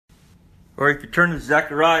Or if you turn to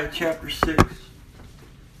Zechariah chapter 6.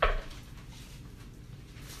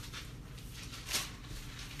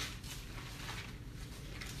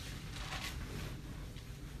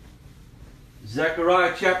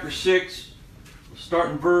 Zechariah chapter 6, we'll start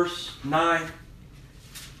in verse 9.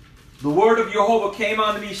 The word of Jehovah came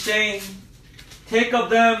unto me, saying, Take of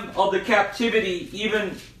them of the captivity,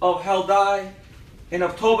 even of Heldai, and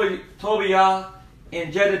of Tobiah,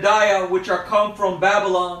 and Jedediah, which are come from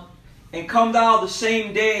Babylon, and come thou the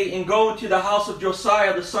same day, and go to the house of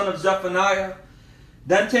Josiah the son of Zephaniah.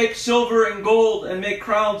 Then take silver and gold, and make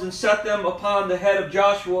crowns, and set them upon the head of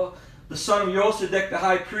Joshua the son of Josedech the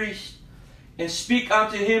high priest, and speak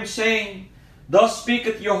unto him, saying, Thus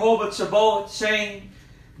speaketh Jehovah Tsabaoth, saying,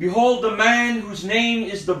 Behold the man whose name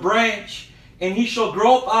is the branch, and he shall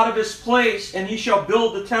grow up out of his place, and he shall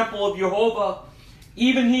build the temple of Jehovah.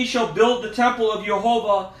 Even he shall build the temple of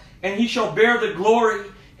Jehovah, and he shall bear the glory,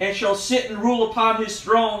 and shall sit and rule upon his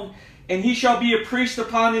throne, and he shall be a priest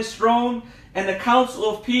upon his throne, and the counsel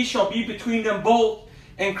of peace shall be between them both,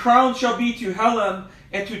 and crowns shall be to Helem,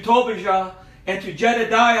 and to Tobiah, and to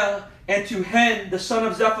Jedediah, and to Hen, the son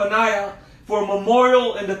of Zephaniah, for a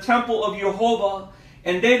memorial in the temple of Jehovah.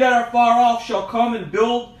 And they that are far off shall come and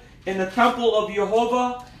build in the temple of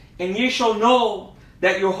Jehovah, and ye shall know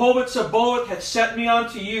that Jehovah Tsabaoth hath sent me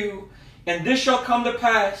unto you, and this shall come to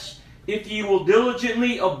pass, if ye will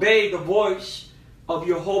diligently obey the voice of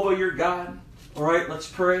Jehovah your God. Alright, let's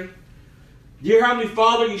pray. Dear Heavenly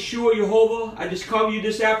Father, Yeshua, Jehovah, I just come to you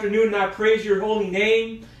this afternoon and I praise your holy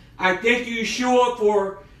name. I thank you, Yeshua,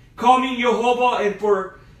 for coming, Jehovah, and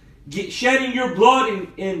for shedding your blood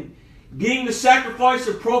and being the sacrifice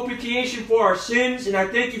of propitiation for our sins. And I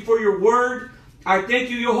thank you for your word. I thank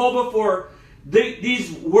you, Jehovah, for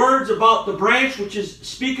these words about the branch, which is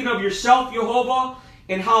speaking of yourself, Jehovah,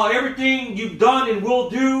 and how everything you've done and will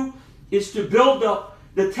do is to build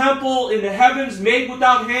the temple in the heavens made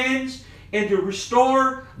without hands, and to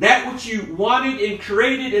restore that which you wanted and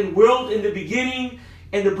created and willed in the beginning,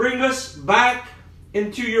 and to bring us back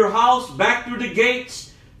into your house, back through the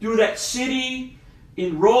gates, through that city,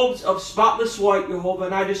 in robes of spotless white, Jehovah.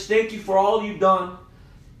 And I just thank you for all you've done.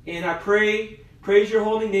 And I praise your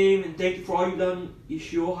holy name, and thank you for all you've done,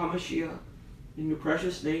 Yeshua HaMashiach. In your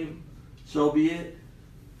precious name, so be it.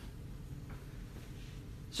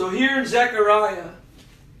 So here in Zechariah,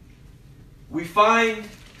 we find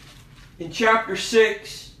in chapter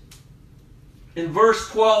 6, in verse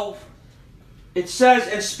 12, it says,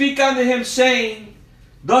 And speak unto him, saying,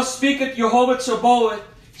 Thus speaketh Jehovah Tsabaoth,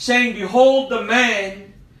 saying, Behold the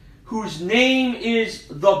man whose name is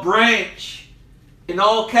the branch, in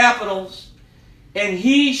all capitals, and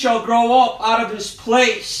he shall grow up out of his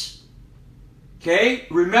place. Okay,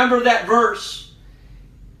 remember that verse.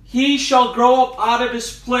 He shall grow up out of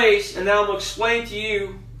his place, and now I'm going to explain to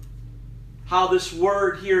you how this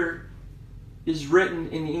word here is written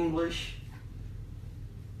in English.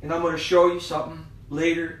 And I'm going to show you something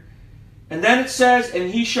later. And then it says, And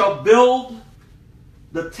he shall build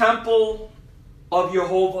the temple of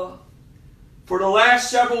Jehovah. For the last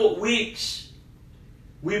several weeks,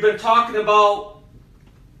 we've been talking about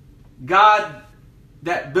God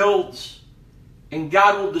that builds. And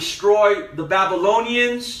God will destroy the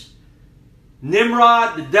Babylonians,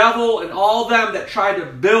 Nimrod, the devil, and all them that try to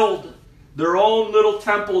build their own little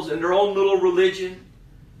temples and their own little religion,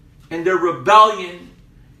 and their rebellion,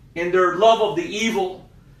 and their love of the evil.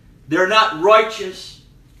 They're not righteous.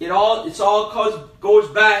 It all goes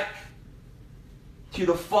back to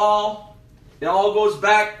the fall. It all goes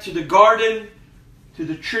back to the garden, to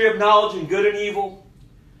the tree of knowledge and good and evil.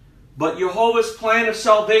 But Jehovah's plan of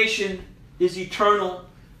salvation is eternal.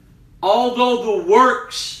 Although the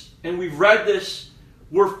works, and we've read this,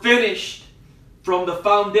 were finished from the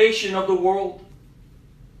foundation of the world,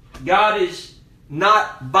 God is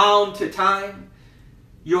not bound to time.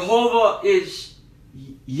 Jehovah is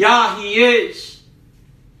Yah, He is.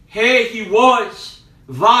 He, He was.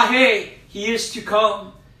 Vahe, He is to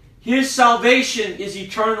come. His salvation is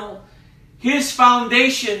eternal. His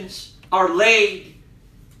foundations are laid.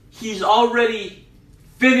 He's already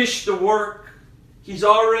finished the work. He's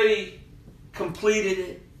already completed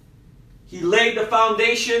it. He laid the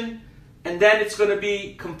foundation, and then it's going to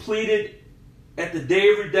be completed at the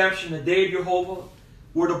day of redemption, the day of Jehovah,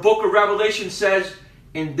 where the book of Revelation says,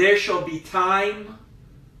 And there shall be time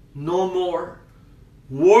no more.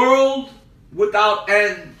 World without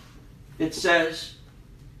end, it says.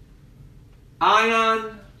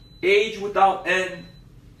 Ion, age without end.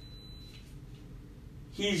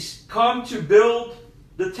 He's come to build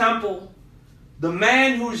the temple. The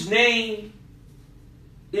man whose name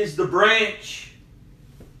is the branch.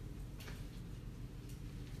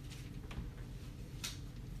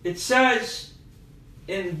 it says,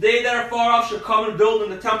 and they that are far off shall come and build in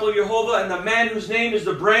the temple of Jehovah, and the man whose name is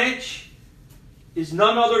the branch is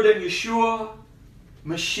none other than Yeshua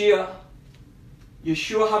Mashiach.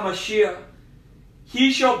 Yeshua HaMashiach.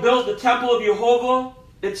 He shall build the temple of Jehovah,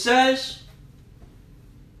 it says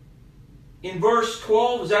in verse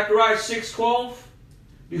 12, Zechariah 6:12.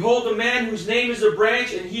 Behold, the man whose name is the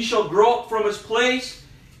branch, and he shall grow up from his place,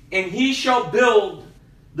 and he shall build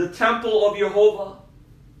the temple of Jehovah.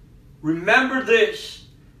 Remember this,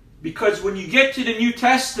 because when you get to the New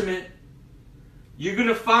Testament, you're going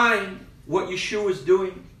to find what Yeshua is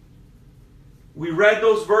doing. We read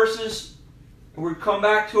those verses, and we come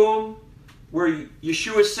back to them, where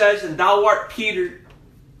Yeshua says, and thou art Peter,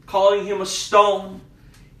 calling him a stone,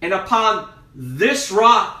 and upon this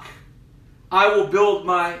rock I will build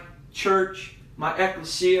my church, my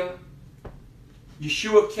ecclesia.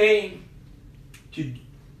 Yeshua came to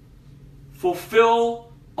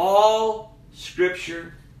fulfill all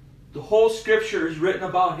Scripture. The whole Scripture is written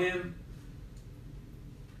about him.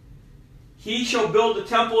 He shall build the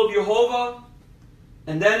temple of Jehovah,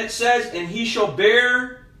 and then it says, and he shall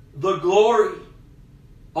bear the glory.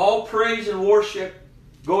 All praise and worship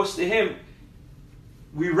goes to him.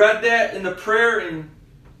 We read that in the prayer in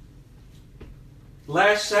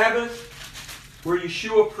last Sabbath, where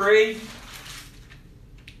Yeshua prayed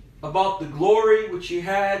about the glory which he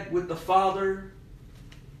had with the Father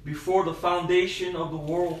before the foundation of the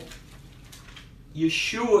world.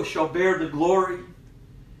 Yeshua shall bear the glory.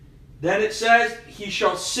 Then it says, he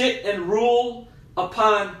shall sit and rule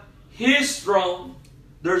upon his throne.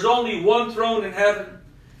 There's only one throne in heaven.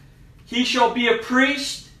 He shall be a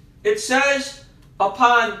priest, it says,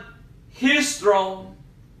 upon his throne.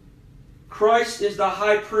 Christ is the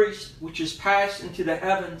high priest which is passed into the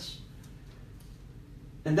heavens.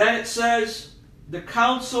 And then it says, the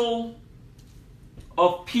counsel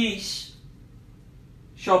of peace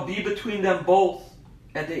shall be between them both.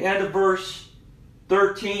 At the end of verse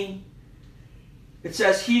 13, it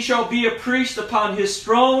says, he shall be a priest upon his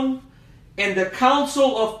throne, and the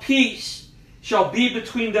counsel of peace shall be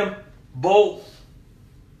between them both.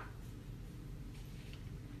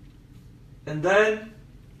 And then,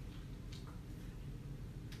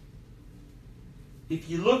 if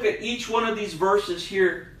you look at each one of these verses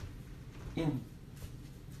here, in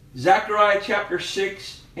Zechariah chapter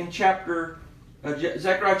 6, Zechariah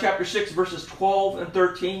chapter 6 verses 12 and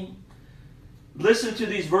 13, listen to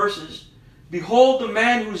these verses. Behold, the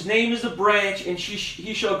man whose name is the branch, and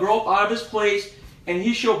he shall grow up out of his place, and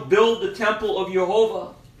he shall build the temple of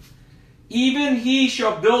Jehovah. Even he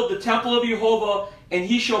shall build the temple of Jehovah, and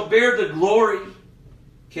he shall bear the glory.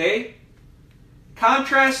 Okay?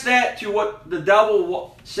 Contrast that to what the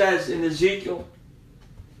devil says in Ezekiel.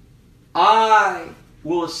 I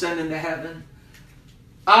will ascend into heaven.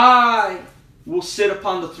 I will sit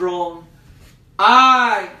upon the throne.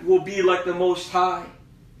 I will be like the Most High.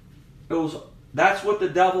 That's what the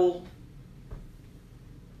devil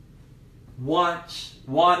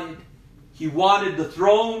wanted. He wanted the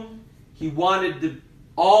throne. He wanted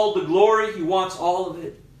all the glory. He wants all of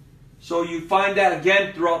it. So you find that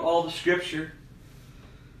again throughout all the Scripture.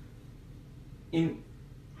 In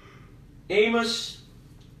Amos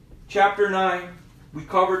chapter 9, we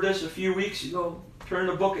covered this a few weeks ago. Turn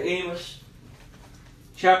to the book of Amos,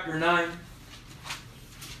 chapter 9.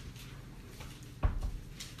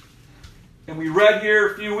 And we read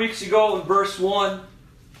here a few weeks ago in verse 1.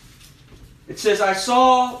 It says, I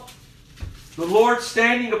saw the Lord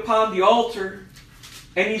standing upon the altar,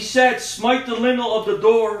 and he said, smite the lintel of the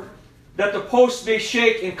door, that the posts may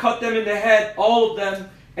shake, and cut them in the head, all of them,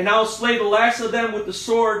 and I will slay the last of them with the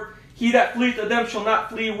sword. He that fleeth of them shall not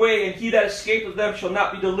flee away, and he that escapeth of them shall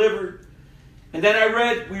not be delivered. And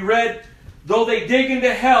then we read, though they dig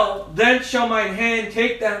into hell, thence shall mine hand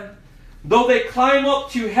take them. Though they climb up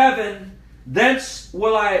to heaven, thence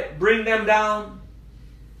will I bring them down.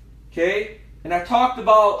 Okay? And I talked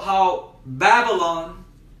about how Babylon,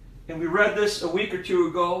 and we read this a week or two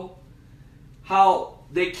ago, how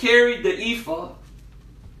they carried the ephah,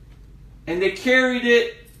 and they carried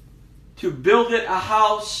it to build it a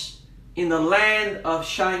house in the land of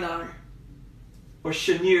Shinar, or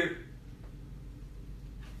Shinir.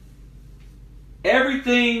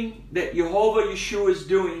 Everything that Jehovah Yeshua is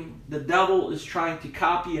doing, the devil is trying to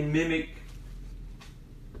copy and mimic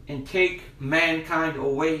and take mankind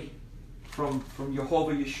away from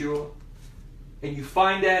Jehovah Yeshua. And you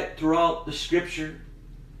find that throughout the Scripture.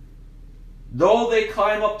 Though they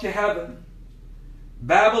climb up to heaven,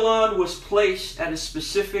 Babylon was placed at a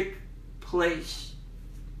specific place.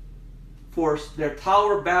 For their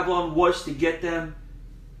Tower of Babylon was to get them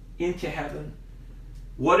into heaven.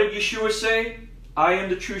 What did Yeshua say? I am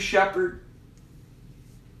the true shepherd.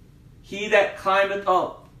 He that climbeth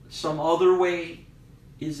up some other way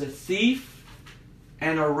is a thief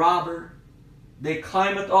and a robber. They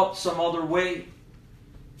climbeth up some other way.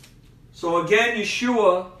 So again,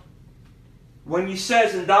 Yeshua, when he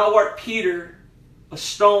says, and thou art Peter, a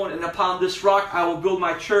stone, and upon this rock I will build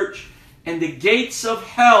my church, and the gates of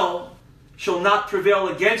hell shall not prevail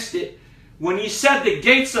against it. When he said the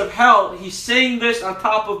gates of hell, he's saying this on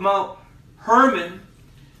top of Mount Hermon,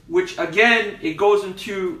 which again, it goes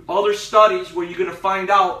into other studies where you're going to find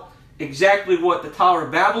out exactly what the Tower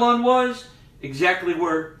of Babylon was, exactly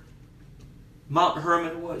where Mount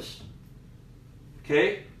Hermon was.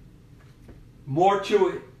 Okay? More to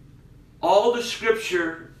it. All the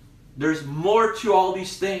scripture, there's more to all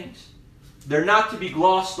these things. They're not to be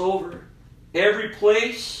glossed over. Every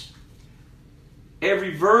place,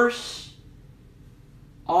 every verse,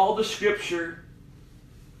 all the scripture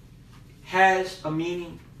has a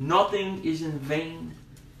meaning. Nothing is in vain.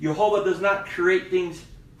 Jehovah does not create things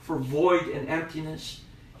for void and emptiness.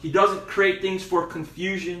 He doesn't create things for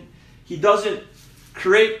confusion. He doesn't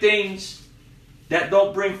create things that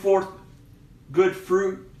don't bring forth good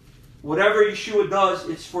fruit. Whatever Yeshua does,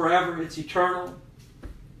 it's forever, it's eternal.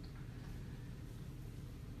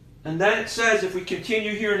 And then it says, if we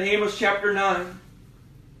continue here in Amos chapter 9,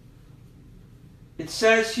 it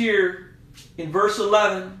says here in verse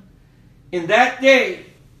 11, in that day,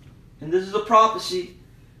 and this is a prophecy,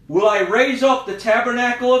 will I raise up the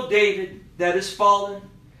tabernacle of David that is fallen,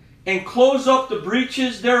 and close up the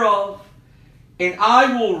breaches thereof, and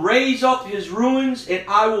I will raise up his ruins, and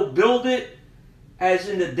I will build it as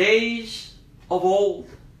in the days of old.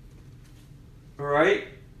 Alright?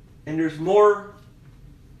 And there's more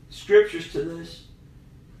scriptures to this.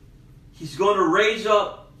 He's going to raise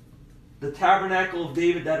up the tabernacle of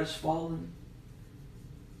David that has fallen.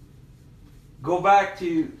 Go back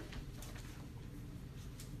to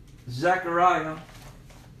Zechariah,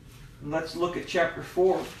 and let's look at chapter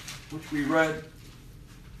 4, which we read.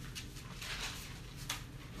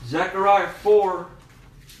 Zechariah 4,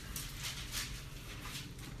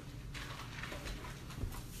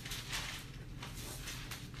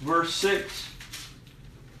 verse 6.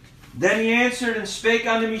 Then he answered and spake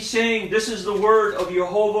unto me, saying, this is the word of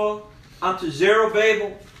Jehovah unto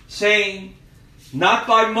Zerubbabel, saying, not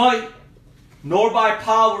by might, nor by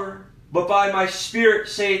power, but by my spirit,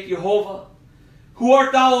 saith Jehovah. Who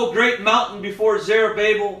art thou, O great mountain, before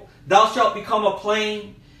Zerubbabel? Thou shalt become a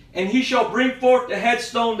plain, and he shall bring forth the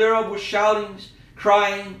headstone thereof with shoutings,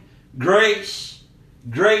 crying, grace,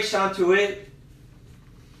 grace unto it.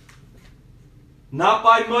 Not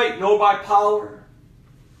by might, nor by power.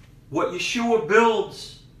 What Yeshua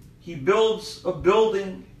builds, he builds a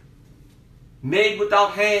building made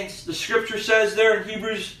without hands. The scripture says there in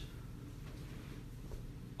Hebrews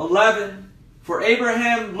 11, for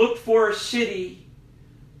Abraham looked for a city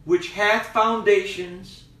which hath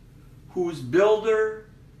foundations, whose builder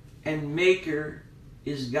and maker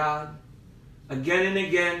is God. Again and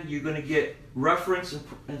again, you're going to get reference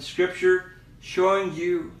in scripture showing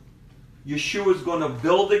you Yeshua is going to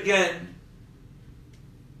build again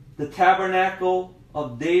the tabernacle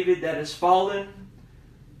of David that has fallen.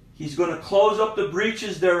 He's going to close up the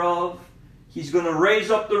breaches thereof. He's going to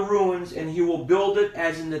raise up the ruins, and he will build it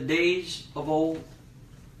as in the days of old.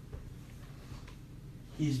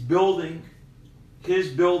 He's building his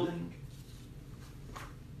building.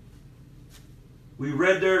 We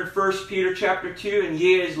read there in 1 Peter chapter 2, and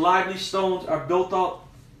ye as lively stones are built up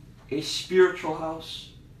a spiritual house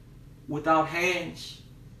without hands.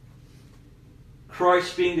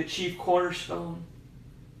 Christ being the chief cornerstone.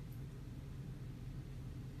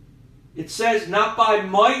 It says, not by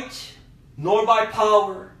might, nor by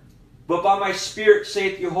power, but by my spirit,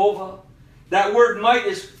 saith Jehovah. That word might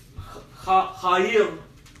is chayil.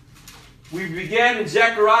 We began in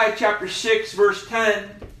Zechariah chapter 6, verse 10.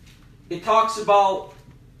 It talks about,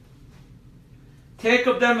 take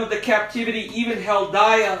of them of the captivity, even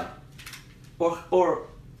Heldiah, or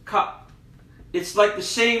it's like the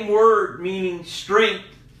same word meaning strength,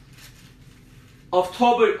 of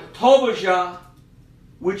Tobijah,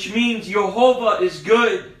 which means Jehovah is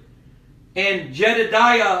good, and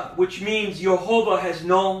Jedediah, which means Jehovah has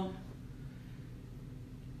known,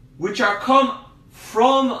 which are come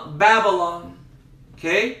from Babylon.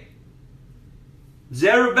 Okay?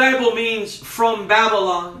 Zerubbabel means from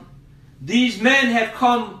Babylon. These men have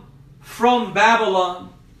come from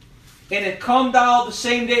Babylon, and had come down the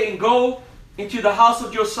same day and go into the house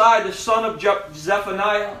of Josiah, the son of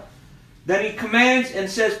Zephaniah. Then he commands and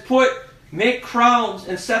says, make crowns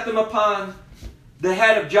and set them upon the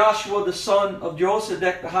head of Joshua the son of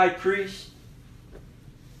Jehozadak the high priest.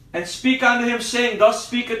 And speak unto him, saying, Thus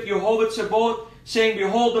speaketh Jehovah Tzebaoth, saying,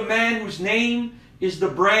 Behold, the man whose name is the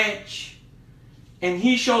branch, and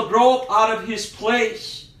he shall grow up out of his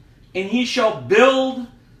place, and he shall build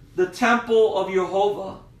the temple of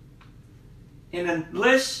Jehovah. And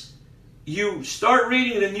unless you start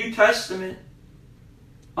reading the New Testament,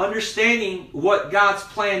 understanding what God's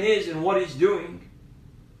plan is and what He's doing,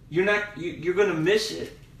 you're going to miss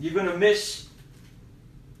it. You're going to miss,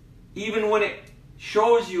 even when it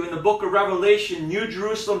shows you in the book of Revelation, New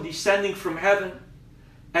Jerusalem descending from heaven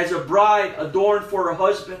as a bride adorned for her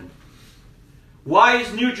husband. Why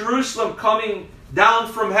is New Jerusalem coming down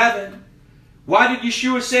from heaven? Why did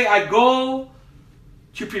Yeshua say, I go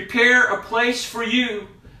to prepare a place for you,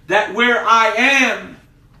 that where I am,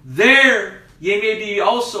 there ye may be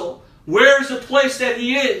also. Where is the place that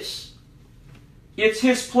He is? It's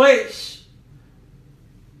His place.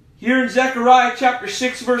 Here in Zechariah chapter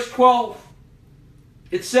 6 verse 12,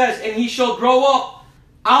 it says, And he shall grow up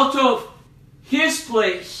out of His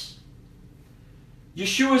place.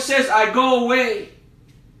 Yeshua says, I go away,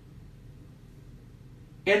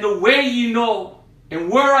 and the way you know,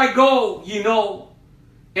 and where I go you know,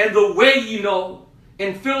 and the way you know.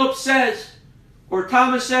 And Philip says, or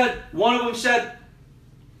Thomas said, one of them said,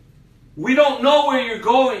 we don't know where you're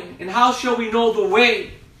going, and how shall we know the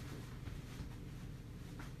way?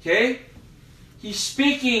 Okay? He's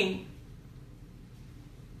speaking,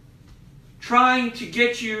 trying to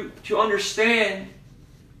get you to understand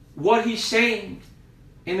what He's saying.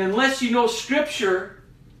 And unless you know Scripture,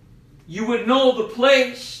 you would know the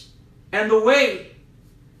place and the way.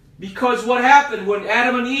 Because what happened when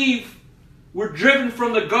Adam and Eve were driven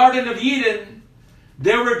from the Garden of Eden,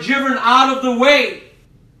 they were driven out of the way.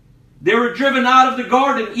 They were driven out of the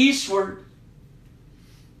garden eastward.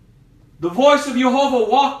 The voice of Jehovah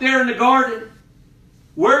walked there in the garden.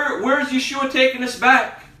 Where's Yeshua taking us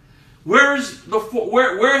back? Where has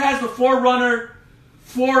the forerunner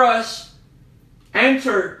for us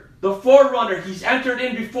entered? The forerunner, He's entered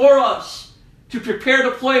in before us to prepare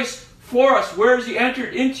the place for us. Where has He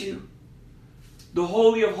entered into? The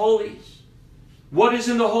Holy of Holies. What is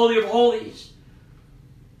in the Holy of Holies?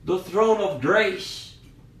 The throne of grace,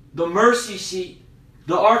 the mercy seat,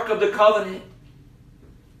 the Ark of the Covenant.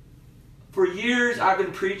 For years I've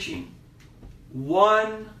been preaching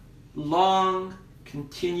one long,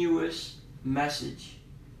 continuous message.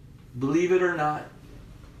 Believe it or not.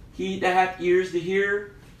 He that hath ears to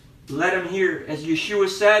hear, let him hear. As Yeshua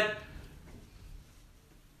said,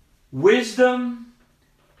 wisdom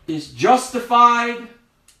is justified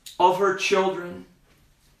of her children.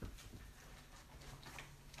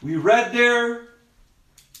 We read there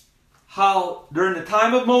how during the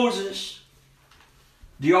time of Moses,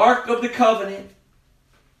 the Ark of the Covenant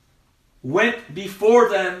went before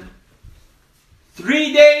them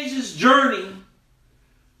 3 days' journey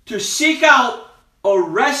to seek out a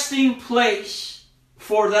resting place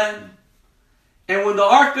for them. And when the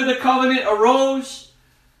Ark of the Covenant arose,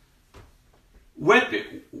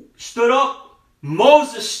 stood up,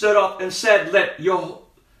 Moses stood up and said, Let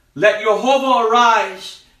Jehovah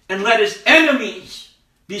arise, and let His enemies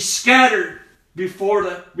be scattered before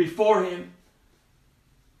Him.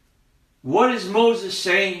 What is Moses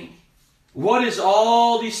saying? What is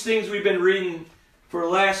all these things we've been reading for the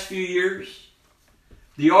last few years?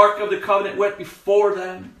 The Ark of the Covenant went before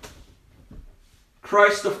them.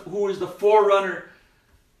 Christ, who is the forerunner,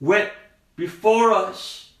 went before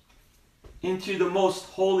us into the most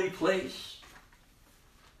holy place.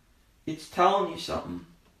 It's telling you something.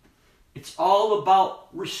 It's all about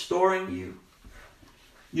restoring you.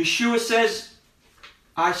 Yeshua says,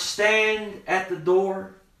 I stand at the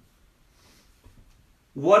door.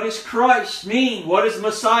 What does Christ mean? What does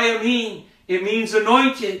Messiah mean? It means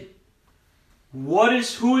anointed.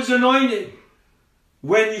 Who is anointed?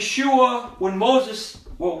 When Yeshua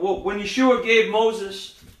gave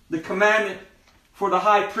Moses the commandment for the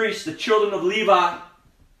high priest, the children of Levi,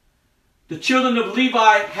 the children of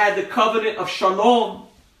Levi had the covenant of shalom,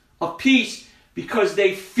 of peace, because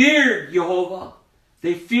they feared Jehovah.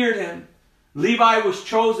 They feared Him. Levi was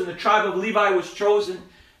chosen, the tribe of Levi was chosen.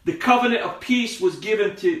 The covenant of peace was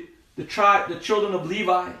given to the children of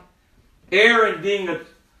Levi. Aaron being a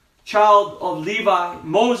child of Levi,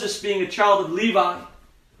 Moses being a child of Levi.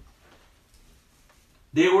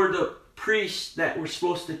 They were the priests that were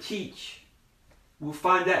supposed to teach. We'll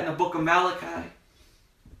find that in the book of Malachi.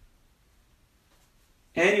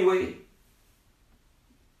 Anyway,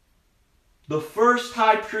 the first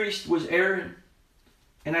high priest was Aaron.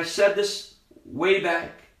 And I said this way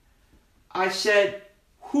back. I said,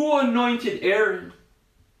 Who anointed Aaron?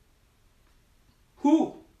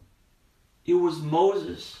 Who? It was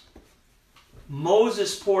Moses.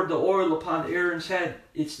 Moses poured the oil upon Aaron's head.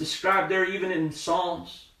 It's described there even in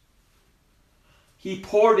Psalms. He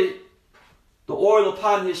poured it, the oil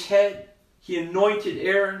upon his head. He anointed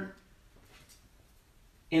Aaron.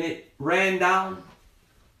 And it ran down.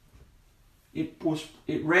 It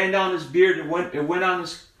ran down his beard. It went on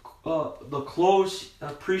his the clothes,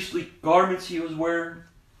 priestly garments he was wearing.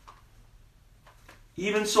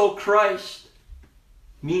 Even so, Christ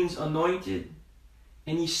means anointed.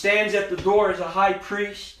 And he stands at the door as a high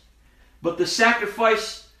priest. But the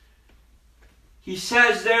sacrifice, he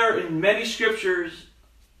says there in many scriptures,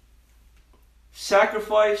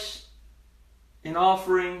 sacrifice and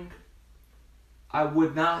offering I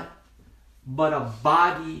would not, but a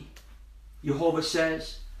body, Jehovah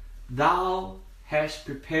says, thou hast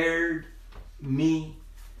prepared me.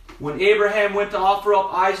 When Abraham went to offer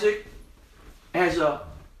up Isaac as a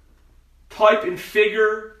type and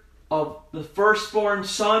figure of the firstborn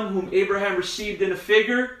son whom Abraham received in a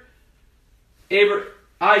figure,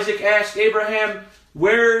 Isaac asked Abraham,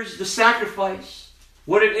 where's the sacrifice?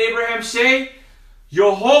 What did Abraham say?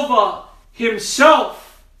 Jehovah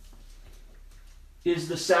himself is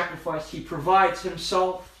the sacrifice. He provides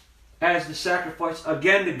himself as the sacrifice.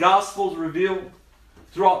 Again, the Gospels revealed.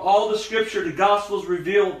 Throughout all the Scripture, the Gospels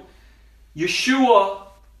revealed. Yeshua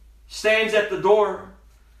stands at the door.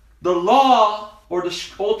 The law, or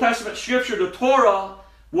the Old Testament Scripture, the Torah,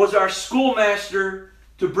 was our schoolmaster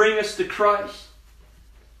to bring us to Christ.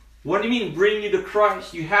 What do you mean, bring you to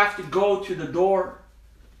Christ? You have to go to the door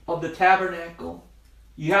of the tabernacle.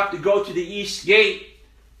 You have to go to the east gate.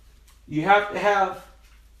 You have to have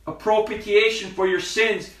a propitiation for your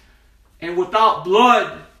sins. And without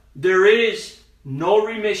blood, there is no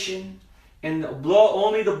remission. And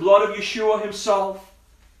only the blood of Yeshua himself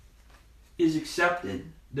is accepted.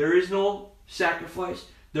 There is no sacrifice.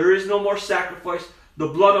 There is no more sacrifice. The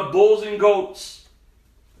blood of bulls and goats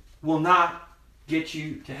will not get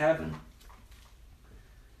you to heaven.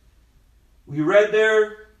 We read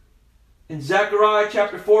there in Zechariah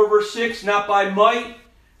chapter 4 verse 6, not by might,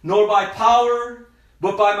 nor by power,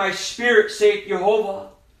 but by my Spirit, saith Jehovah.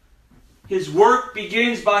 His work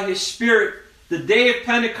begins by His Spirit. The day of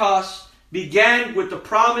Pentecost began with the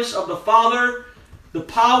promise of the Father, the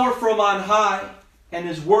power from on high, and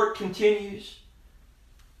His work continues.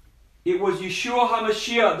 It was Yeshua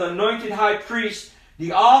HaMashiach, the anointed high priest,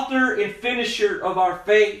 the author and finisher of our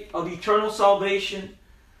faith, of eternal salvation.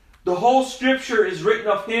 The whole Scripture is written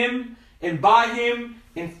of Him, and by Him,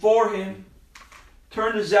 and for Him.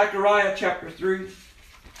 Turn to Zechariah chapter 3.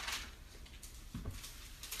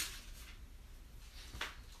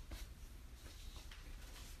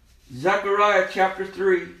 Zechariah chapter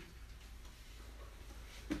 3.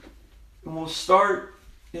 And we'll start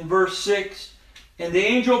in verse 6. And the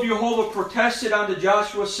angel of Jehovah protested unto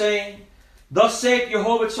Joshua, saying, Thus saith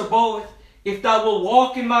Jehovah Sabaoth, if thou wilt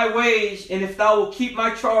walk in my ways, and if thou wilt keep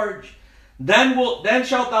my charge, then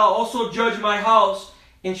shalt thou also judge my house,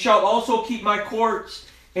 and shalt also keep my courts,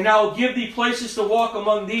 and I will give thee places to walk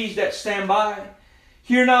among these that stand by.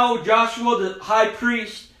 Hear now, Joshua the high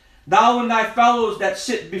priest, thou and thy fellows that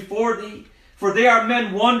sit before thee, for they are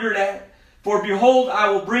men wondered at. For behold, I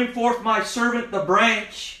will bring forth my servant the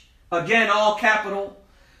branch. Again, all capital.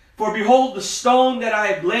 For behold, the stone that I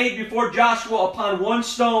have laid before Joshua, upon one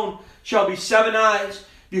stone shall be 7 eyes.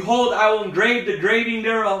 Behold, I will engrave the graving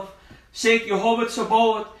thereof, saith Jehovah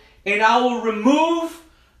Sabaoth, and I will remove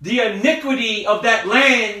the iniquity of that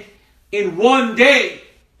land in one day.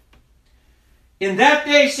 In that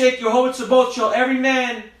day, saith Jehovah Sabaoth,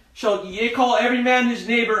 shall ye call every man his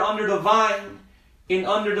neighbor under the vine and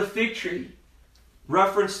under the fig tree.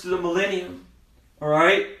 Reference to the millennium.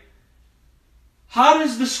 Alright? How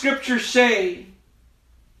does the Scripture say,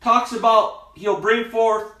 talks about He'll bring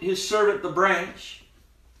forth His servant the branch,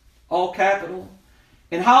 all capital.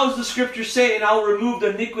 And how does the Scripture say, and I will remove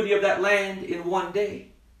the iniquity of that land in one day?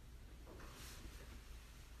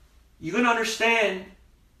 You're going to understand,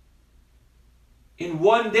 in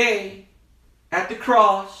one day, at the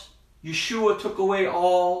cross, Yeshua took away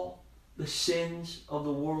all the sins of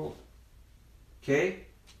the world. Okay?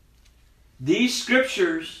 These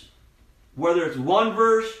scriptures, whether it's one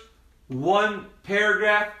verse, one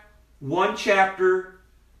paragraph, one chapter,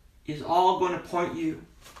 is all going to point you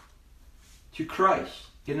to Christ.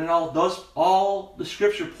 And all the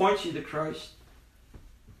Scripture points you to Christ.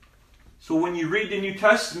 So when you read the New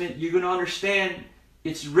Testament, you're going to understand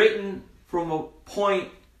it's written from a point,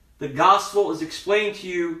 the gospel is explained to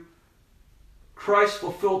you, Christ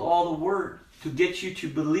fulfilled all the word to get you to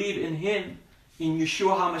believe in Him in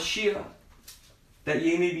Yeshua HaMashiach, that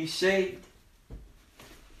ye may be saved.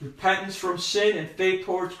 Repentance from sin and faith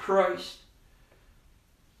towards Christ.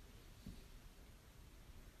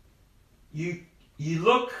 You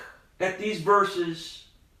look at these verses,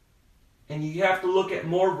 and you have to look at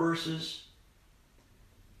more verses.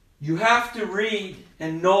 You have to read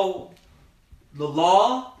and know the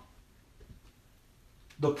law,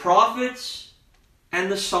 the prophets,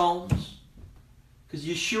 and the Psalms. Because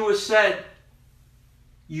Yeshua said,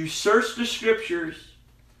 you search the Scriptures,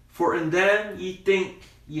 for in them ye think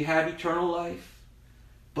ye have eternal life.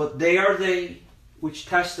 But they are they which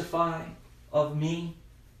testify of me.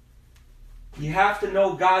 You have to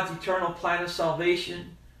know God's eternal plan of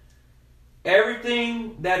salvation.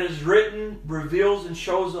 Everything that is written reveals and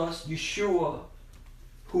shows us Yeshua,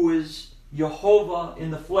 who is Jehovah in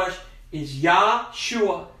the flesh, is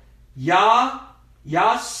Yahshua.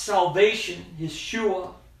 Yah's salvation,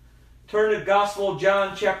 Yeshua. Turn to Gospel of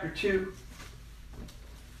John chapter 2.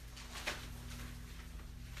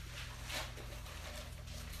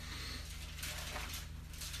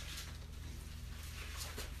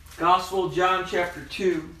 Gospel of John chapter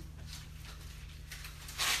 2.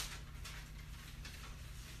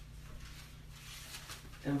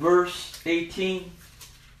 And verse 18.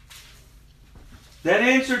 Then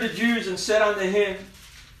answered the Jews and said unto him,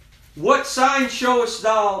 What sign showest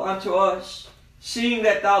thou unto us, seeing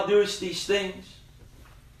that thou doest these things?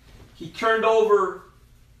 He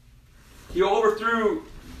overthrew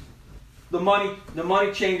the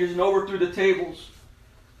money changers and overthrew the tables.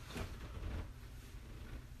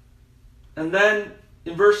 And then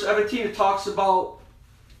in verse 17 it talks about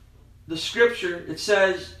the scripture. It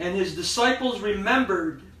says, And his disciples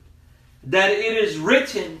remembered that it is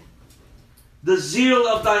written, The zeal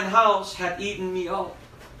of thine house hath eaten me up.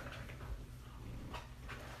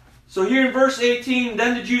 So here in verse 18,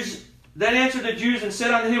 then answered the Jews and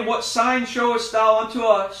said unto him, What sign showest thou unto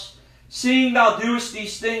us, seeing thou doest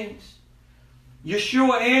these things?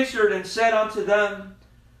 Yeshua answered and said unto them,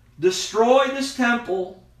 Destroy this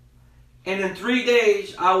temple, and in 3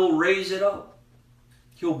 days I will raise it up.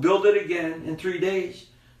 He'll build it again in 3 days.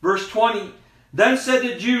 Verse 20, Then said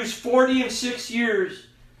the Jews, 46 years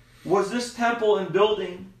was this temple in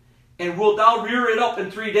building, and wilt thou rear it up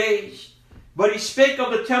in 3 days? But he spake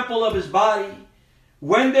of the temple of his body.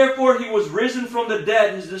 When therefore he was risen from the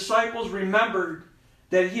dead, his disciples remembered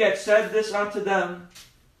that he had said this unto them,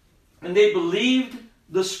 and they believed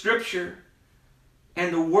the scripture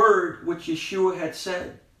and the word which Yeshua had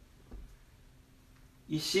said.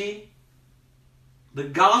 You see, the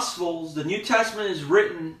Gospels, the New Testament is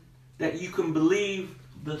written that you can believe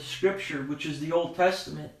the scripture, which is the Old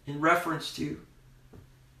Testament, in reference to.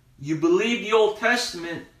 You believe the Old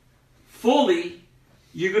Testament fully,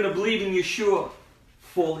 you're going to believe in Yeshua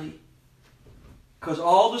fully. Because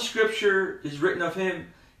all the scripture is written of him.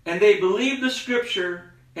 And they believed the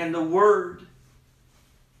scripture and the word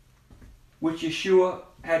which Yeshua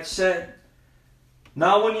had said.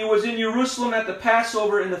 Now when he was in Jerusalem at the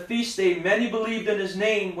Passover and the feast day, many believed in his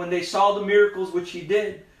name when they saw the miracles which he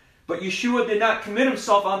did. But Yeshua did not commit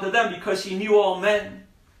himself unto them, because he knew all men.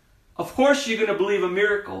 Of course you're going to believe a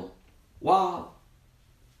miracle. Wow.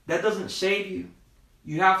 That doesn't save you.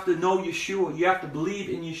 You have to know Yeshua. You have to believe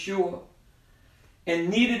in Yeshua. And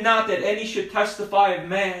needed not that any should testify of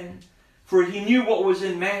man, for he knew what was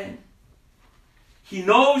in man. He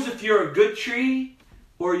knows if you're a good tree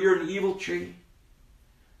or you're an evil tree.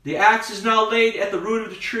 The axe is now laid at the root of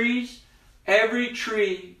the trees. Every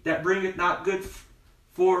tree that bringeth not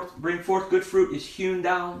bring forth good fruit is hewn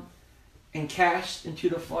down and cast into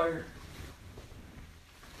the fire.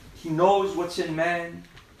 He knows what's in man.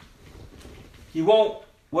 He won't,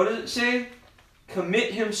 what does it say?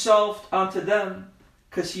 Commit himself unto them,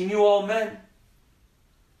 because he knew all men.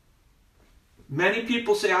 Many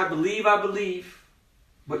people say, I believe,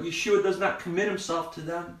 but Yeshua does not commit himself to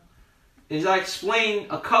them. As I explained,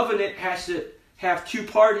 a covenant has to have two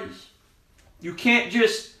parties. You can't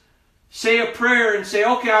just say a prayer and say,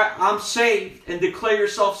 okay, I'm saved, and declare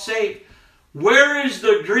yourself saved. Where is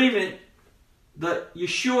the agreement that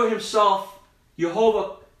Yeshua himself,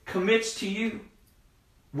 Jehovah, commits to you?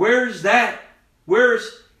 Where is that? Where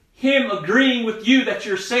is him agreeing with you that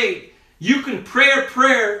you're saved? You can pray a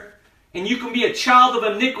prayer, and you can be a child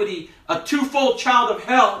of iniquity, a twofold child of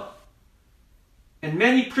hell. And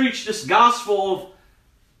many preach this gospel of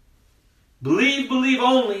believe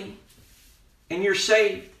only, and you're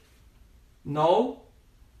saved. No.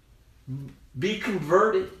 Be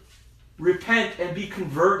converted. Repent and be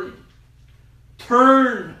converted.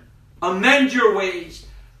 Turn. Amend your ways.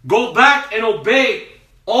 Go back and obey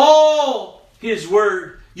all his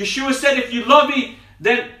word. Yeshua said, if you love me,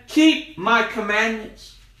 then keep my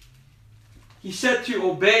commandments. He said to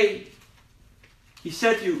obey. He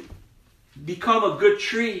said to become a good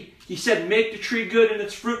tree. He said, make the tree good and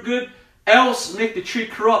its fruit good, else make the tree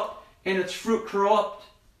corrupt and its fruit corrupt.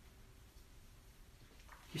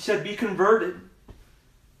 He said, be converted.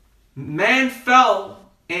 Man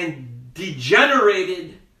fell and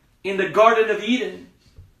degenerated in the Garden of Eden.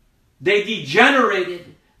 They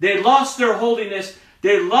degenerated. They lost their holiness.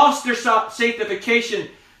 They lost their sanctification.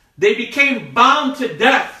 They became bound to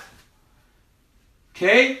death.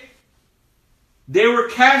 Okay? They were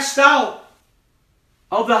cast out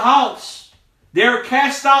of the house. They were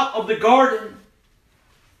cast out of the garden.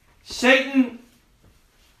 Satan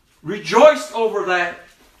rejoiced over that.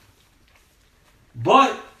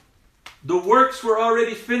 But the works were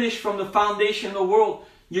already finished from the foundation of the world.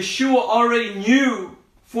 Yeshua already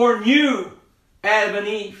foreknew Adam and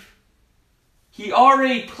Eve. He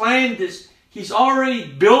already planned this. He's already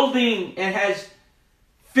building and has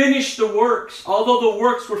finished the works. Although the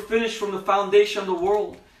works were finished from the foundation of the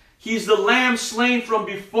world. He's the lamb slain from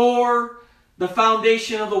before the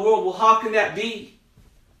foundation of the world. Well, how can that be?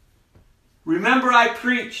 Remember, I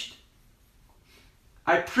preached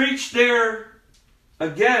there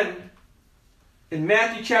again in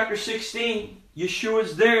Matthew chapter 16.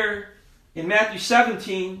 Yeshua's there in Matthew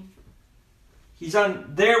 17. He's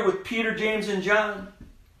on there with Peter, James, and John.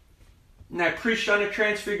 And I preached on the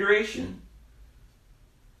transfiguration.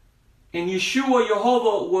 And Yeshua,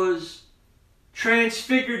 Jehovah, was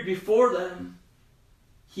transfigured before them.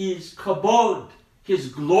 His kabod, his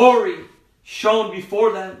glory, shone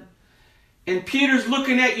before them. And Peter's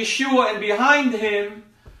looking at Yeshua, and behind him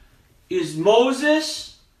is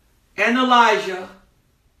Moses and Elijah.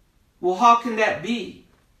 Well, how can that be?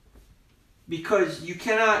 Because you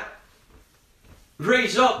cannot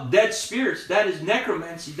raise up dead spirits. That is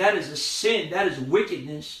necromancy. That is a sin. That is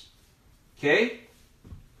wickedness. Okay?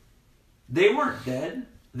 They weren't dead.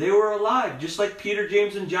 They were alive. Just like Peter,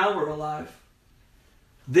 James, and John were alive.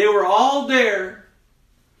 They were all there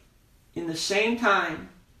in the same time,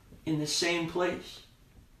 in the same place.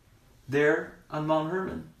 There on Mount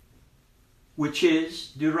Hermon. Which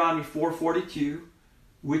is Deuteronomy 4:42.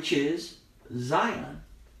 Which is Zion.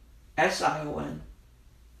 S-I-O-N.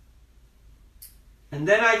 And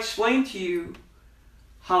then I explained to you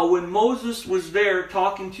how when Moses was there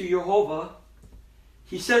talking to Jehovah,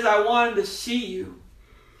 he says, I wanted to see you.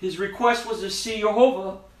 His request was to see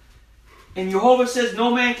Jehovah. And Jehovah says,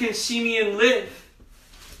 no man can see me and live.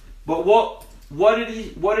 But what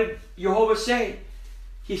did Jehovah say?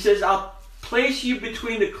 He says, I'll place you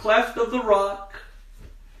between the cleft of the rock,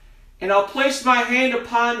 and I'll place my hand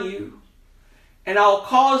upon you, and I'll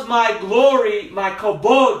cause my glory, my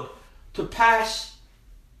kabod, to pass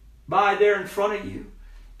by there in front of you.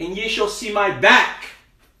 And ye shall see my back,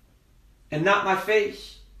 and not my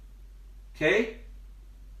face. Okay?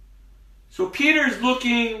 So Peter's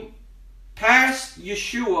looking past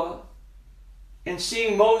Yeshua and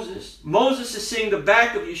seeing Moses. Moses is seeing the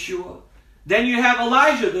back of Yeshua. Then you have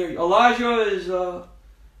Elijah there. Elijah is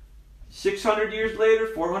 600 years later,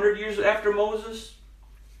 400 years after Moses.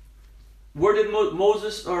 Where did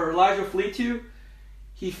Moses or Elijah flee to?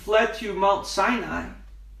 He fled to Mount Sinai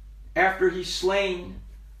after he slain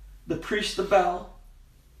the priest of Baal.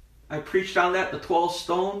 I preached on that, the 12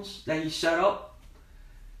 stones that he set up.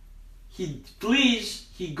 He flees,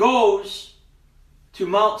 he goes to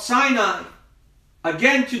Mount Sinai,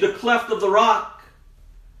 again to the cleft of the rock.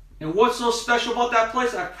 And what's so special about that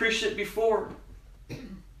place? I've preached it before.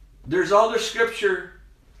 There's other scripture,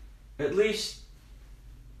 at least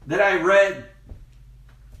that I read.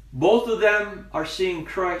 Both of them are seeing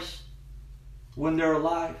Christ when they're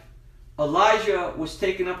alive. Elijah was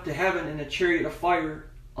taken up to heaven in a chariot of fire,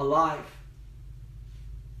 alive.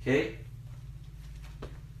 Okay?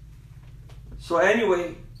 So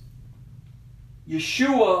anyway,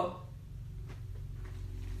 Yeshua,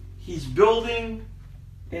 he's building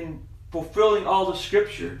and fulfilling all the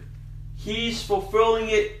scripture. He's fulfilling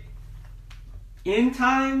it in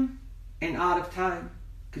time and out of time.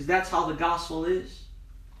 Because that's how the gospel is.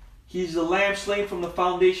 He's the lamb slain from the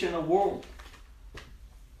foundation of the world.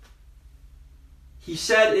 He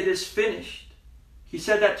said it is finished. He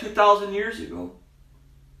said that 2,000 years ago.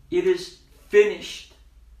 It is finished.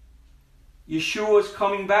 Yeshua is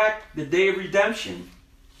coming back, the day of redemption.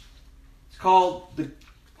 It's called the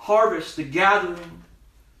harvest, the gathering.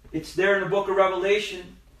 It's there in the book of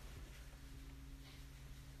Revelation.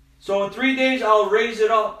 So in 3 days I'll raise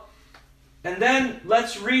it up. And then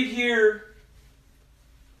let's read here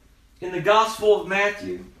in the Gospel of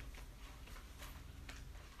Matthew.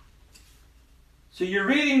 So you're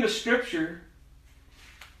reading the scripture,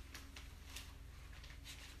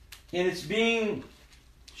 and it's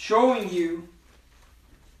showing you.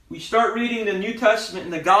 We start reading the New Testament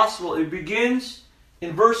and the Gospel. It begins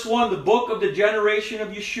in verse 1, the book of the generation of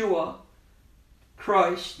Yeshua,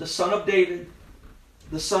 Christ, the son of David,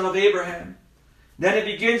 the son of Abraham. Then it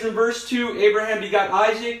begins in verse 2, Abraham begot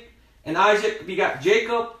Isaac, and Isaac begot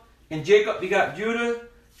Jacob, and Jacob begot Judah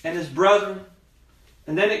and his brethren.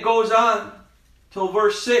 And then it goes on till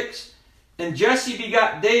verse 6, and Jesse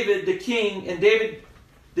begot David the king, and David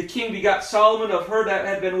the king begot Solomon of her that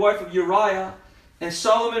had been wife of Uriah. And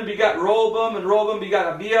Solomon begot Rehoboam, and Rehoboam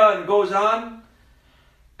begot Abiah, and it goes on.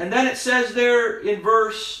 And then it says there in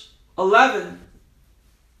verse 11,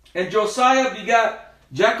 and Josiah begot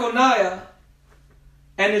Jeconiah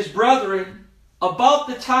and his brethren about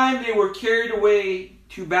the time they were carried away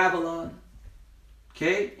to Babylon.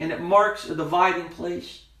 Okay? And it marks a dividing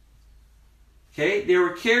place. Okay? They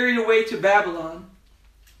were carried away to Babylon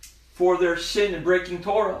for their sin and breaking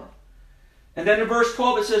Torah. And then in verse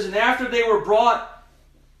 12 it says, and after they were brought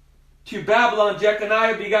to Babylon,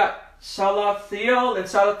 Jeconiah begot Salathiel, and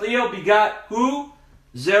Salathiel begot who?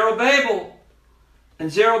 Zerubbabel.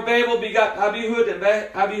 And Zerubbabel begot Abihud, and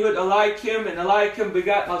Abihud Eliakim, and Eliakim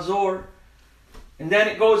begot Azor. And then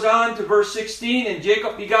it goes on to verse 16, and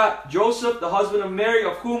Jacob begot Joseph, the husband of Mary,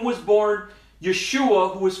 of whom was born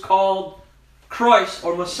Yeshua, who is called Christ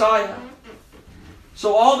or Messiah.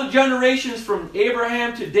 So all the generations from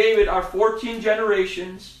Abraham to David are 14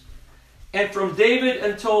 generations. And from David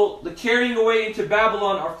until the carrying away into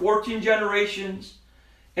Babylon are 14 generations.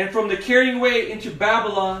 And from the carrying away into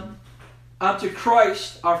Babylon unto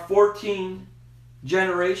Christ are 14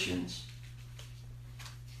 generations.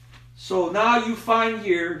 So now you find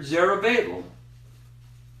here Zerubbabel.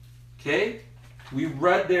 Okay? We've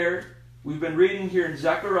read there, we've been reading here in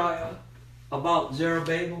Zechariah about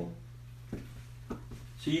Zerubbabel.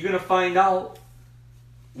 So you're going to find out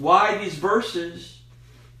why these verses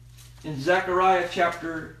in Zechariah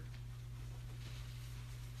chapter,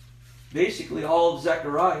 basically all of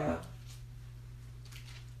Zechariah,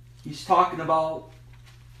 he's talking about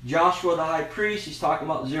Joshua the high priest, he's talking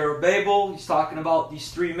about Zerubbabel, he's talking about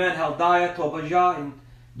these three men, Heldiah, Tobijah, and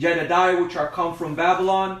Jedediah, which are come from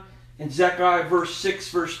Babylon, in Zechariah verse 6,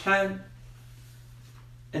 verse 10.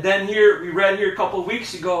 And then here, we read here a couple of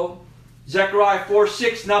weeks ago, Zechariah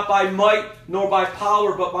 4:6, not by might nor by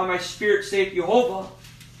power, but by my spirit, saith Jehovah.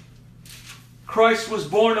 Christ was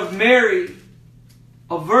born of Mary,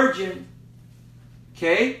 a virgin.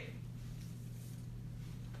 Okay?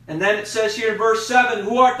 And then it says here in verse 7,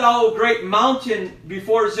 who art thou, O great mountain,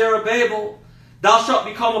 before Zerubbabel? Thou shalt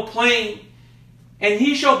become a plain, and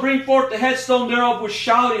he shall bring forth the headstone thereof with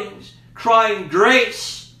shoutings, crying,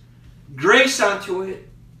 grace, grace unto it.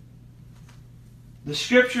 The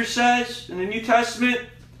scripture says in the New Testament,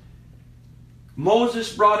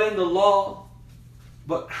 Moses brought in the law,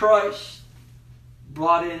 but Christ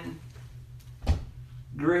brought in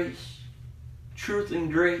grace, truth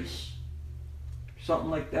and grace,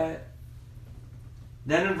 something like that.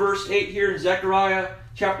 Then in verse 8 here in Zechariah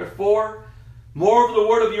chapter 4, moreover the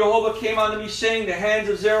word of Jehovah came unto me, saying, the hands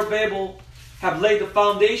of Zerubbabel have laid the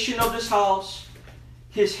foundation of this house,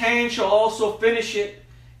 his hand shall also finish it.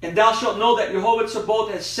 And thou shalt know that Jehovah Tsabaoth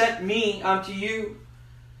has sent me unto you.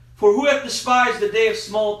 For who hath despised the day of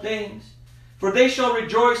small things? For they shall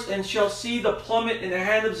rejoice and shall see the plummet in the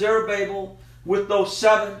hand of Zerubbabel with those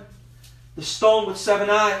seven, the stone with 7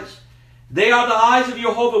 eyes. They are the eyes of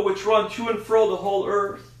Jehovah which run to and fro the whole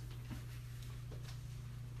earth.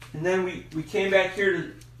 And then we came back here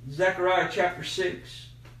to Zechariah chapter 6.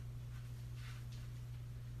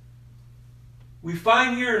 We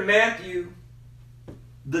find here in Mattthew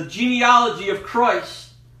the genealogy of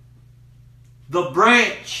Christ, the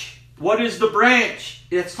branch. What is the branch?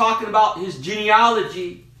 It's talking about his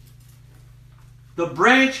genealogy. The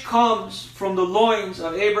branch comes from the loins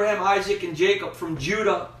of Abraham, Isaac, and Jacob, from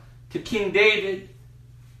Judah to King David,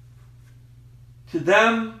 to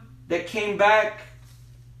them that came back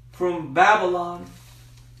from Babylon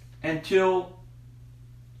until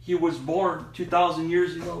he was born 2,000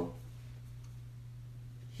 years ago.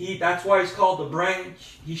 That's why he's called the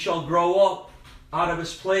branch. He shall grow up out of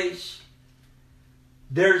his place.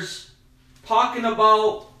 There's talking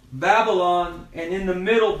about Babylon, and in the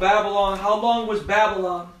middle, Babylon. How long was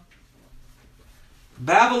Babylon?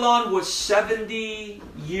 Babylon was 70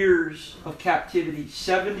 years of captivity.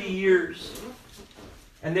 70 years.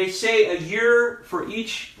 And they say a year for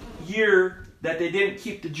each year that they didn't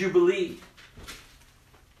keep the Jubilee.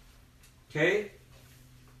 Okay?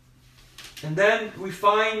 And then we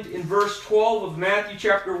find in verse 12 of Matthew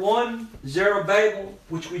chapter 1, Zerubbabel,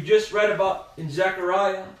 which we just read about in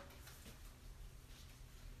Zechariah.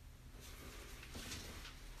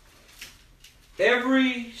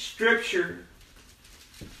 Every scripture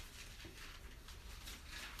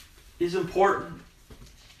is important.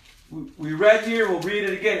 We read here, we'll read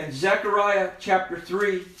it again in Zechariah chapter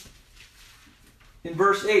 3, in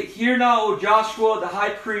verse 8. Hear now, O Joshua the high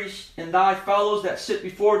priest, and thy fellows that sit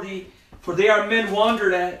before thee, for they are men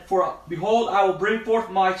wondered at. For behold, I will bring forth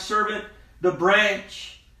my servant the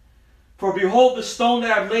branch. For behold, the stone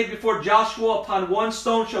that I have laid before Joshua, upon one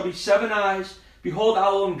stone shall be 7 eyes. Behold, I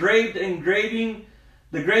will engrave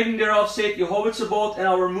the graving thereof, saith Jehovah Sabaoth, and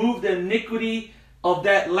I will remove the iniquity of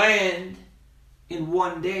that land in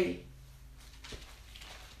one day.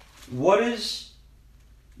 What does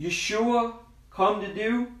Yeshua come to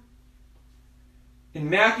do? In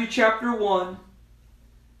Matthew chapter 1,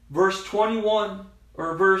 verse 21,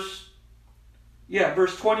 verse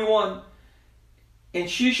 21, and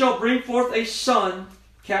she shall bring forth a son,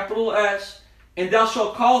 capital S, and thou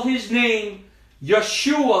shalt call his name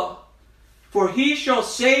Yeshua, for he shall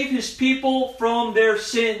save his people from their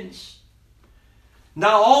sins.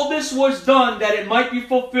 Now all this was done that it might be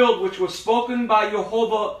fulfilled, which was spoken by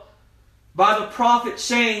Jehovah by the prophet,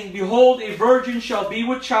 saying, Behold, a virgin shall be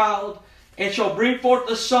with child, and shall bring forth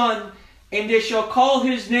a son, and they shall call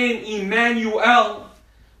his name Emmanuel,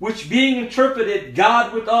 which being interpreted,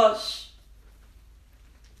 God with us.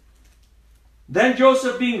 Then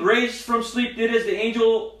Joseph, being raised from sleep, did as the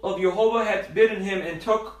angel of Jehovah had bidden him, and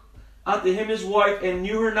took unto him his wife, and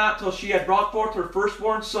knew her not till she had brought forth her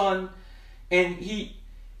firstborn son, and he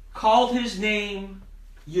called his name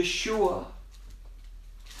Yeshua.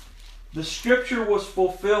 The scripture was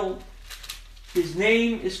fulfilled. His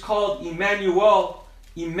name is called Emmanuel.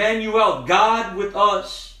 Emmanuel, God with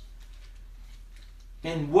us.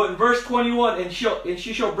 And what in verse 21, and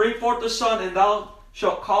she shall bring forth a son, and thou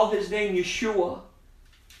shalt call his name Yeshua,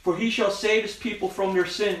 for he shall save his people from their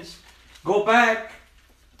sins. Go back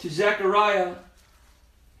to Zechariah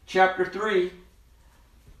chapter 3.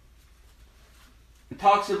 It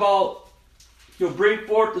talks about he'll bring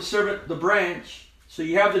forth the servant, the branch. So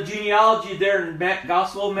you have the genealogy there in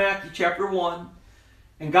Gospel of Matthew chapter 1.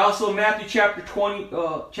 In Gospel of Matthew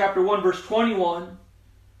chapter 1 verse 21,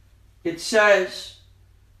 it says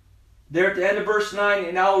there at the end of verse 9,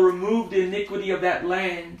 and I will remove the iniquity of that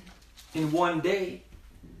land in one day,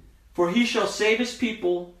 for he shall save his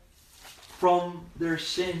people from their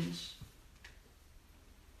sins.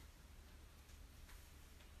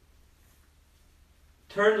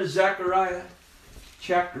 Turn to Zechariah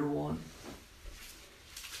chapter 1.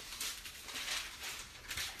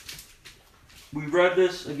 We read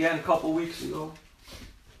this again a couple weeks ago.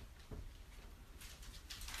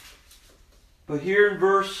 But here in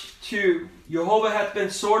verse 2, Jehovah hath been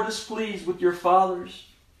sore displeased with your fathers.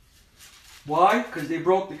 Why? Because they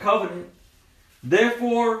broke the covenant.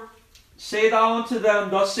 Therefore say thou unto them,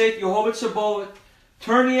 Thus saith Jehovah Sabaoth,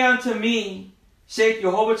 Turn ye unto me, saith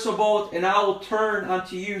Jehovah Sabaoth, and I will turn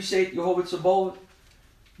unto you, saith Jehovah Sabaoth.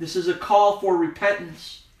 This is a call for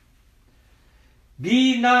repentance.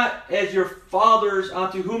 Be not as your fathers,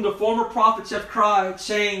 unto whom the former prophets have cried,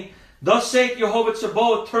 saying, Thus saith Jehovah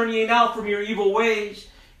Sabaoth, Turn ye now from your evil ways,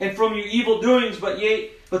 and from your evil doings, but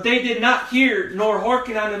they did not hear, nor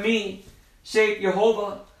hearken unto me, saith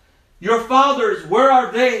Jehovah. Your fathers, where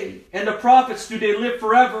are they? And the prophets, do they live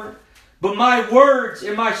forever? But my words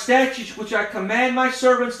and my statutes, which I command my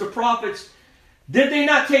servants the prophets, did they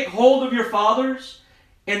not take hold of your fathers?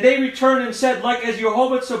 And they returned and said, Like as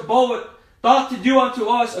Jehovah Sabaoth thought to do unto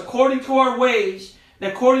us, according to our ways,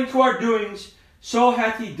 and according to our doings, so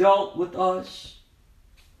hath he dealt with us.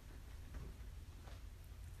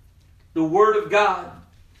 The word of God,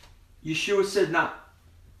 Yeshua said, Not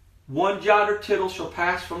one jot or tittle shall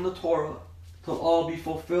pass from the Torah till all be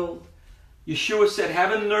fulfilled. Yeshua said,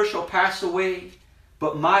 Heaven and earth shall pass away,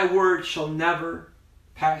 but my word shall never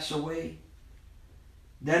pass away.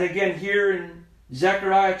 Then again here in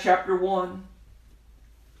Zechariah chapter 1,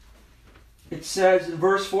 it says in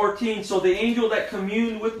verse 14, So the angel that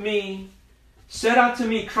communed with me said unto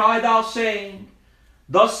me, Cry thou, saying,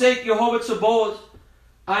 Thus saith Jehovah Sabaoth,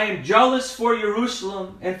 I am jealous for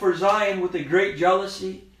Jerusalem and for Zion with a great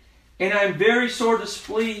jealousy, and I am very sore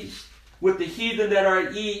displeased with the heathen that are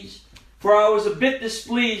at ease, for I was a bit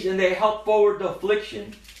displeased, and they helped forward the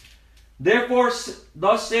affliction. Therefore,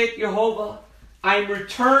 thus saith Jehovah, I am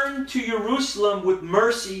returned to Jerusalem with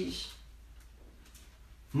mercies.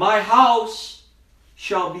 My house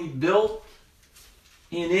shall be built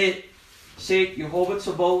in it, saith Jehovah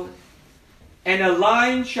Sabaoth, and a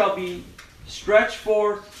line shall be stretched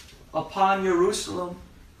forth upon Jerusalem.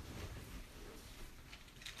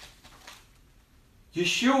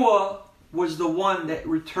 Yeshua was the one that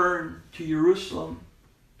returned to Jerusalem.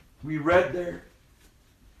 We read there.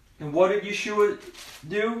 And what did Yeshua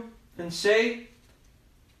do and say?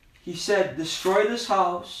 He said, destroy this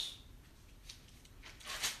house,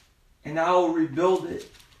 and I will rebuild it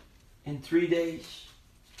in 3 days.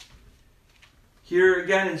 Here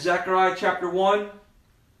again in Zechariah chapter 1,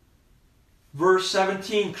 verse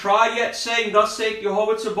 17. Cry yet, saying, thus saith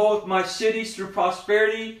Jehovah Sabaoth, my cities through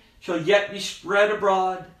prosperity shall yet be spread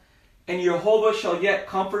abroad, and Jehovah shall yet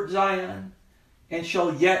comfort Zion, and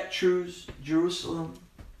shall yet choose Jerusalem.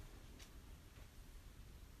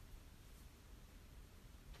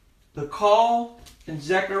 The call in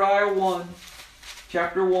Zechariah 1,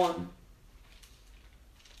 chapter 1,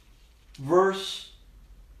 verse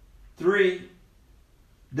 3.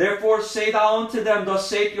 Therefore say thou unto them, thus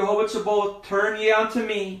saith Jehovah Sabaoth, turn ye unto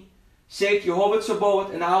me, saith Jehovah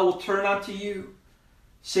Sabaoth, and I will turn unto you,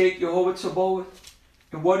 saith Jehovah Sabaoth.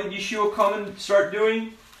 And what did Yeshua come and start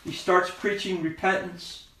doing? He starts preaching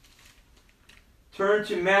repentance. Turn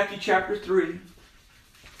to Matthew chapter 3.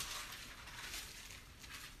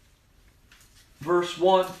 Verse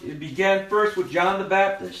 1. It began first with John the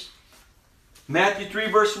Baptist. Matthew 3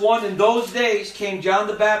 verse 1. In those days came John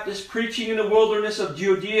the Baptist preaching in the wilderness of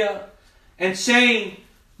Judea and saying,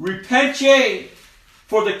 repent ye,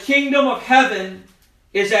 for the kingdom of heaven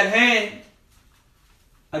is at hand.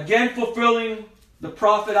 Again fulfilling the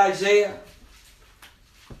prophet Isaiah.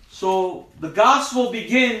 So the gospel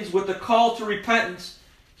begins with the call to repentance.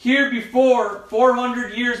 Here before,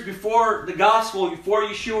 400 years before the gospel, before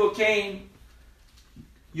Yeshua came,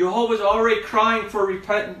 Jehovah's already crying for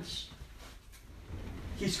repentance.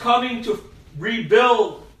 He's coming to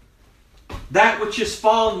rebuild that which is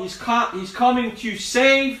fallen. He's coming to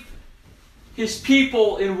save His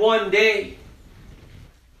people in one day.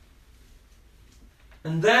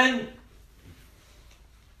 And then,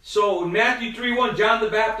 so in Matthew 3:1, John the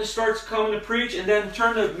Baptist starts coming to preach. And then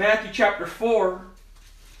turn to Matthew chapter 4.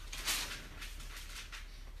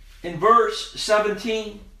 In verse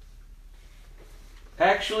 17.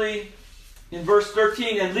 Actually, in verse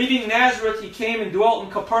 13. And leaving Nazareth, he came and dwelt in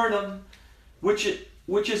Capernaum, which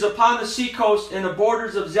is upon the seacoast in the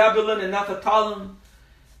borders of Zebulun and Naphtali,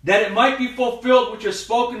 that it might be fulfilled which is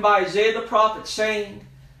spoken by Isaiah the prophet, saying,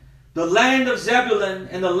 the land of Zebulun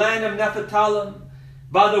and the land of Naphtali,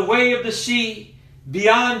 by the way of the sea,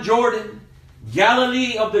 beyond Jordan,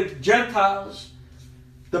 Galilee of the Gentiles.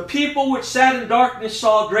 The people which sat in darkness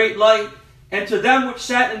saw a great light, and to them which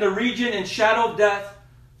sat in the region and shadow of death,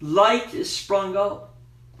 light is sprung up.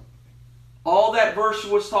 All that verse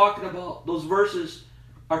was talking about, those verses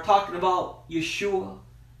are talking about Yeshua.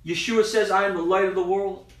 Yeshua says, I am the light of the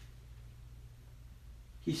world.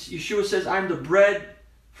 Yeshua says, I am the bread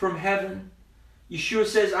from heaven. Yeshua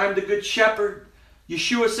says, I am the good shepherd.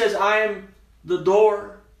 Yeshua says, I am the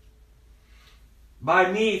door.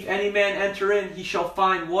 By me, if any man enter in, he shall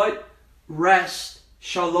find what? Rest.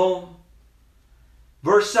 Shalom.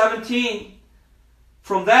 Verse 17.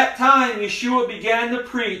 From that time, Yeshua began to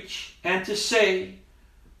preach and to say,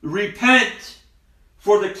 repent,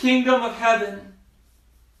 for the kingdom of heaven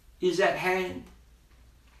is at hand.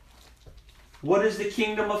 What is the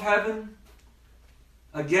kingdom of heaven?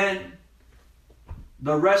 Again,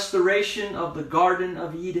 the restoration of the Garden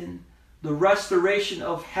of Eden, the restoration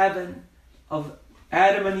of heaven, of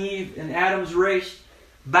Adam and Eve and Adam's race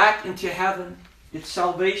back into heaven. It's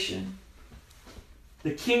salvation.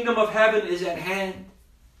 The kingdom of heaven is at hand.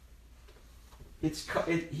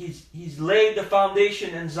 He's laid the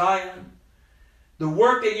foundation in Zion. The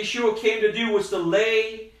work that Yeshua came to do was to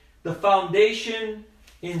lay the foundation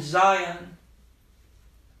in Zion.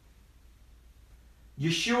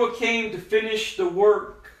 Yeshua came to finish the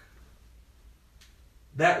work.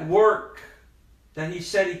 That work that he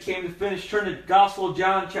said he came to finish. Turn to Gospel of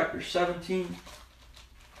John chapter 17.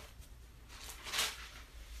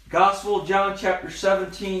 Gospel of John chapter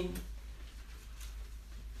 17.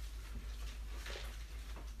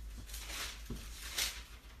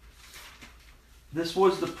 This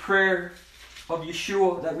was the prayer of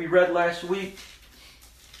Yeshua that we read last week.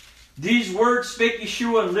 These words spake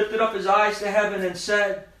Yeshua and lifted up his eyes to heaven and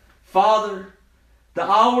said, Father, the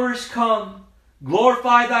hour is come.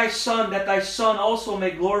 Glorify thy Son, that thy Son also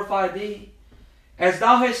may glorify thee. As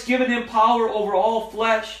thou hast given him power over all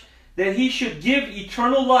flesh, that he should give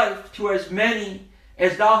eternal life to as many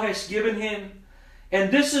as thou hast given him.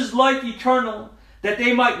 And this is life eternal, that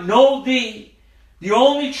they might know thee, the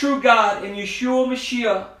only true God, and Yeshua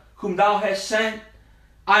Mashiach, whom thou hast sent.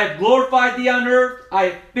 I have glorified thee on earth. I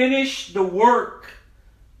have finished the work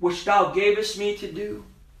which thou gavest me to do.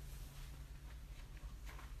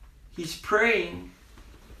 He's praying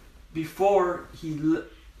before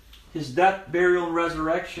his death, burial, and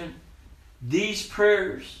resurrection. These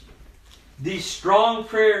prayers, these strong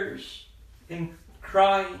prayers and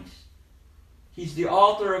cryings, he's the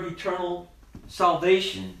author of eternal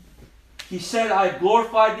salvation. He said, I have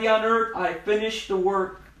glorified thee on earth. I have finished the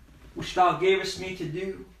work which thou gavest me to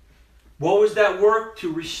do. What was that work?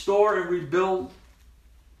 To restore and rebuild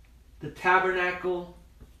the tabernacle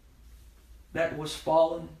that was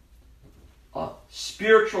fallen. A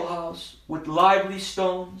spiritual house with lively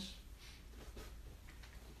stones.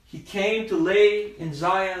 He came to lay in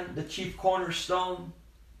Zion the chief cornerstone.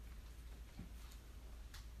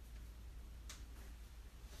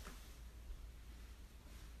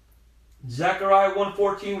 Zechariah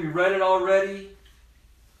 1:14, we read it already.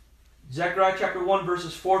 Zechariah chapter 1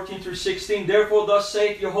 verses 14 through 16. Therefore thus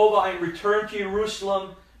saith Jehovah, I am returned to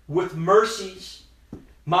Jerusalem with mercies.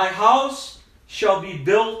 My house shall be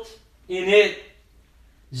built in it.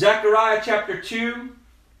 Zechariah chapter 2.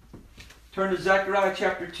 Turn to Zechariah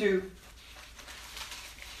chapter 2.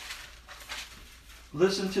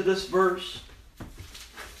 Listen to this verse.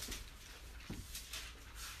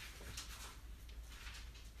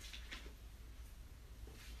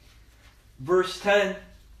 Verse 10.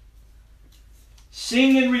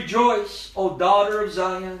 Sing and rejoice, O daughter of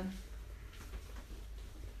Zion.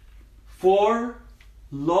 For,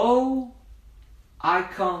 lo, I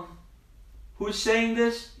come. Who's saying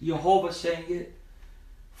this? Jehovah saying it.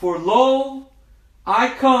 For lo, I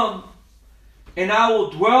come, and I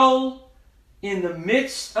will dwell in the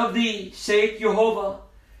midst of thee, saith Jehovah.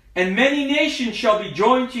 And many nations shall be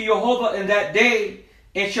joined to Jehovah in that day,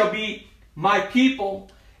 and shall be my people.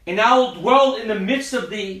 And I will dwell in the midst of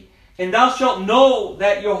thee, and thou shalt know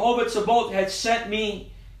that Jehovah Tzebaoth hath sent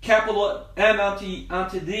me, capital M,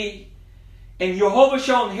 unto thee. And Jehovah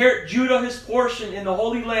shall inherit Judah his portion in the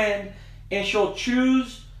Holy Land, and shall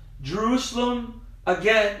choose Jerusalem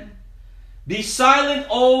again. Be silent,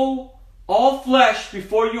 O all flesh,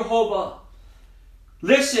 before Jehovah.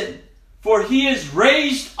 Listen, for he is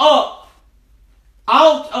raised up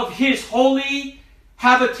out of his holy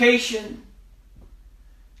habitation.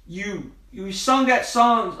 You sung that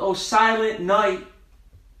song, O silent night.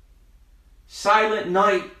 Silent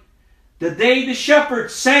night. The day the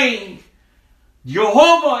shepherds sang,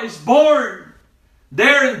 Jehovah is born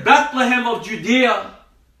there in Bethlehem of Judea.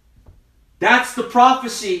 That's the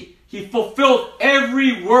prophecy. He fulfilled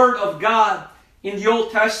every word of God in the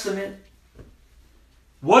Old Testament.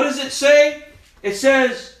 What does it say? It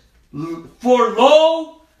says, for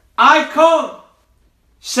lo, I come,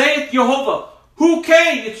 saith Jehovah. Who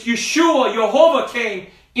came? It's Yeshua. Jehovah came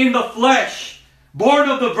in the flesh, born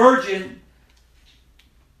of the Virgin.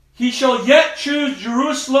 He shall yet choose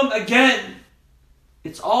Jerusalem again.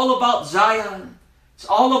 It's all about Zion. It's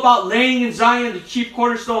all about laying in Zion the chief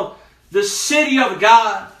cornerstone, the city of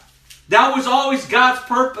God. That was always God's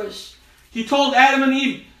purpose. He told Adam and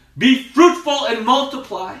Eve, be fruitful and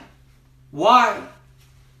multiply. Why?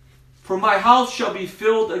 For my house shall be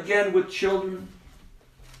filled again with children.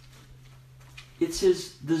 It's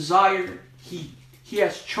his desire. He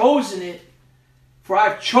has chosen it. For I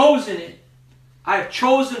have chosen it. I have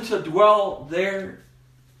chosen to dwell there.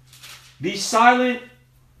 Be silent,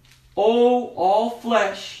 O all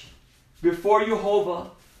flesh, before Jehovah.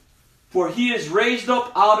 For he is raised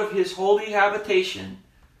up out of his holy habitation,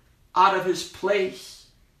 out of his place.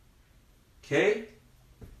 Okay?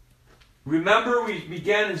 Remember, we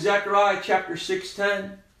began in Zechariah chapter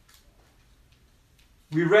 6:10.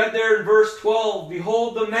 We read there in verse 12,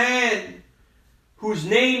 behold the man whose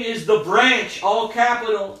name is the branch, all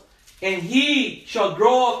capital, and he shall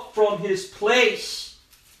grow up from his place.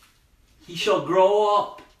 He shall grow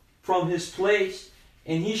up from his place,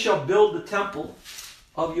 and he shall build the temple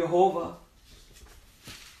of Jehovah.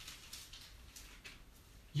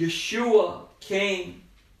 Yeshua came.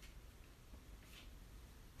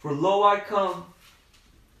 For lo, I come,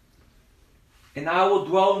 and I will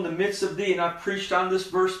dwell in the midst of thee. And I've preached on this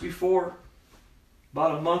verse before,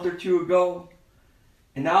 about a month or two ago.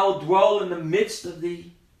 And I will dwell in the midst of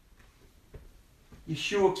thee.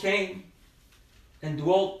 Yeshua came and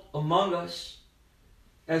dwelt among us.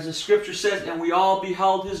 As the scripture says, and we all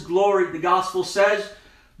beheld his glory. The gospel says,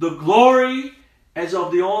 the glory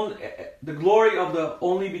of the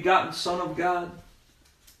only begotten Son of God.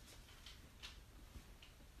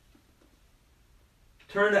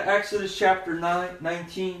 Turn to Exodus chapter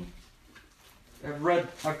 19.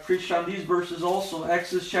 I've preached on these verses also.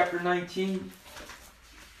 Exodus chapter 19.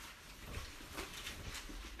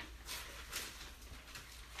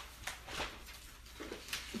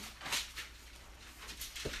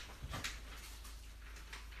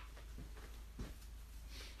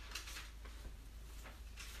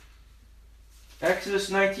 Exodus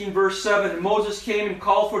 19 verse 7. And Moses came and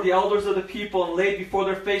called for the elders of the people and laid before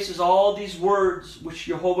their faces all these words which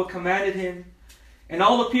Jehovah commanded him. And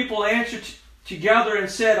all the people answered together and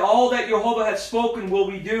said, all that Jehovah had spoken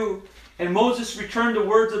will we do. And Moses returned the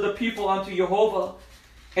words of the people unto Jehovah.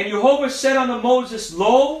 And Jehovah said unto Moses,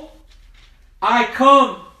 Lo, I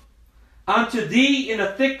come unto thee in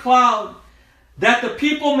a thick cloud, that the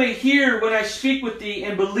people may hear when I speak with thee,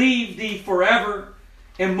 and believe thee forever.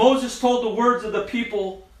 And Moses told the words of the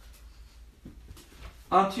people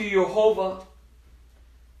unto Jehovah.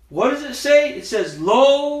 What does it say? It says,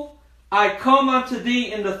 Lo, I come unto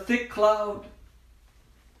thee in the thick cloud.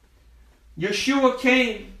 Yeshua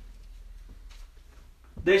came.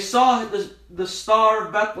 They saw the star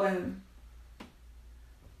of Bethlehem.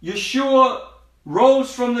 Yeshua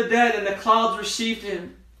rose from the dead, and the clouds received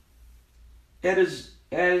him at his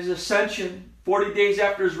ascension, 40 days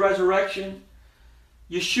after his resurrection.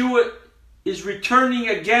 Yeshua is returning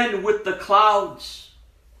again with the clouds.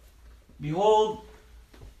 Behold,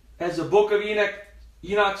 as the book of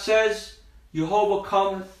Enoch says, Jehovah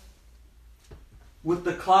cometh with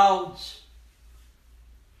the clouds.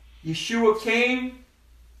 Yeshua came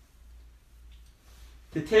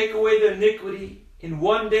to take away the iniquity. In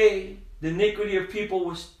one day, the iniquity of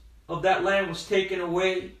people of that land was taken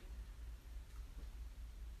away.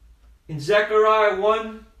 In Zechariah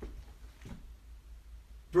 1,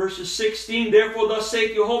 verses 16, Therefore thus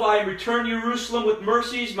saith Jehovah, I am returned Jerusalem with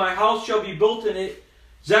mercies, my house shall be built in it.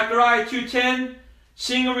 Zechariah 2:10,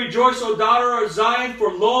 Sing and rejoice, O daughter of Zion,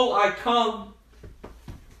 for lo, I come.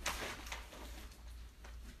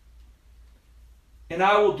 And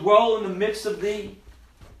I will dwell in the midst of thee.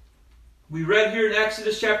 We read here in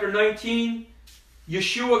Exodus chapter 19,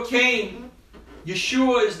 Yeshua came.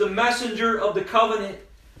 Yeshua is the messenger of the covenant.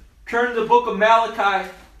 Turn to the book of Malachi,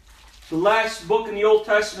 the last book in the Old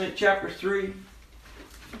Testament, chapter 3.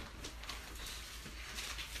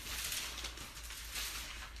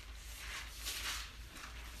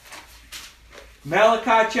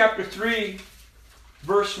 Malachi chapter 3,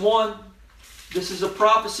 verse 1. This is a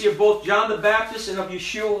prophecy of both John the Baptist and of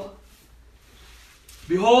Yeshua.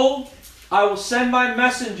 Behold, I will send my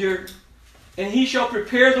messenger, and he shall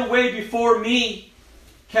prepare the way before me,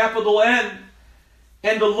 capital M.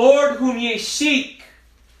 And the Lord whom ye seek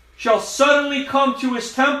shall suddenly come to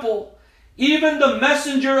his temple, even the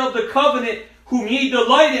messenger of the covenant whom ye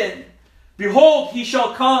delight in. Behold, he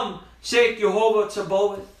shall come, saith Jehovah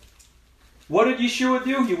Tsabaoth. What did Yeshua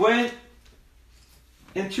do? He went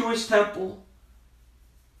into his temple.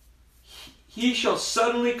 He shall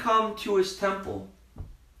suddenly come to his temple.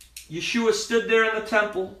 Yeshua stood there in the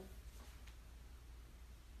temple,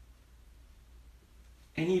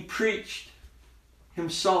 and he preached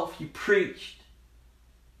himself. He preached.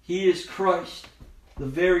 He is Christ, the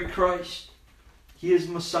very Christ. He is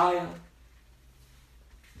Messiah.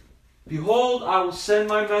 Behold, I will send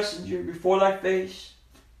my messenger before thy face,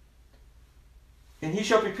 and he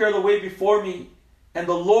shall prepare the way before me. And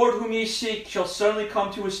the Lord whom ye seek shall suddenly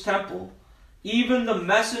come to his temple, even the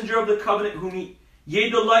messenger of the covenant whom ye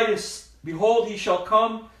delight in. Behold, he shall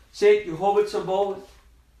come, saith Jehovah Tsabaoth.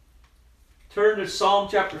 Turn to Psalm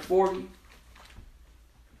chapter 40.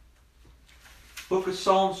 Book of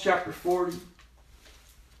Psalms chapter 40.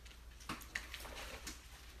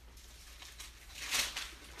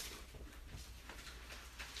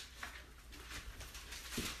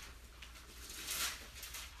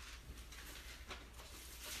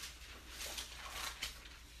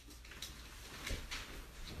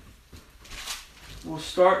 We'll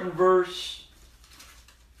start in verse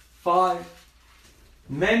 5.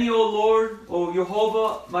 Many, O Lord, O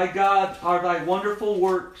Jehovah, my God, are thy wonderful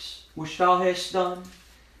works which thou hast done,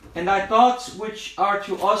 and thy thoughts which are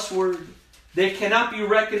to usward, they cannot be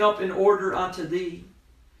reckoned up in order unto thee.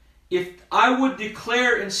 If I would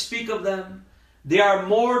declare and speak of them, they are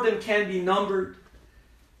more than can be numbered.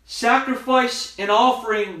 Sacrifice and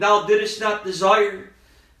offering thou didst not desire.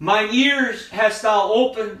 Mine ears hast thou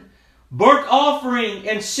opened. Burnt offering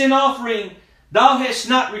and sin offering thou hast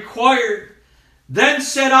not required. Then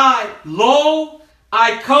said I, Lo,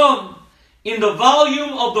 I come. In the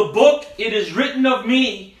volume of the book it is written of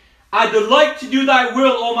me. I delight to do thy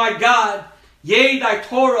will, O my God. Yea, thy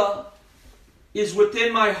Torah is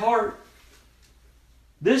within my heart.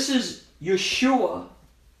 This is Yeshua.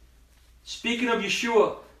 Speaking of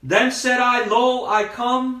Yeshua. Then said I, Lo, I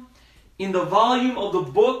come. In the volume of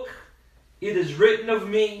the book it is written of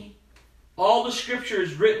me. All the scripture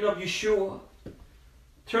is written of Yeshua.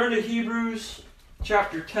 Turn to Hebrews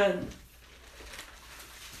chapter 10.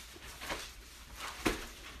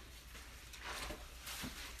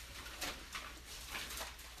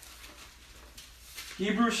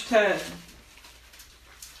 Hebrews 10.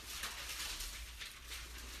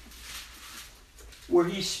 Where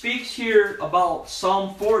he speaks here about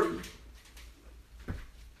Psalm 40.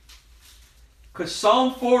 Because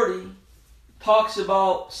Psalm 40 talks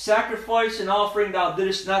about sacrifice and offering thou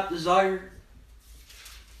didst not desire.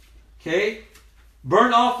 Okay?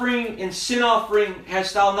 Burnt offering and sin offering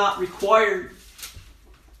hast thou not required.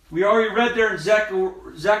 We already read there in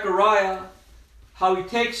Zechariah how he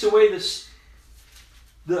takes away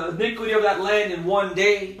the iniquity of that land in one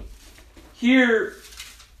day. Here,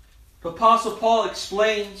 the Apostle Paul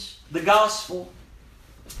explains the gospel.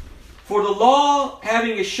 For the law,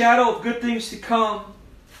 having a shadow of good things to come,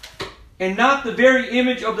 and not the very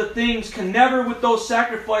image of the things, can never with those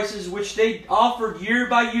sacrifices which they offered year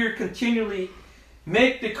by year continually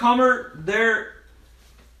make the comers thereunto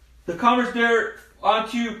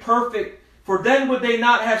perfect. For then would they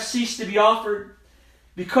not have ceased to be offered,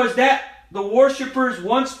 because that the worshippers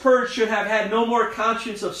once purged should have had no more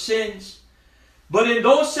conscience of sins. But in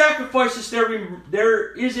those sacrifices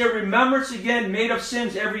there is a remembrance again made of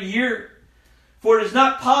sins every year. For it is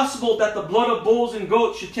not possible that the blood of bulls and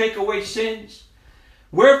goats should take away sins.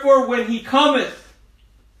 Wherefore when he cometh,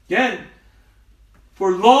 again,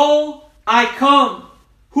 for lo, I come.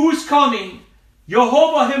 Who's coming?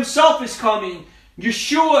 Jehovah himself is coming.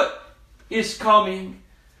 Yeshua is coming.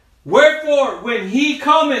 Wherefore when he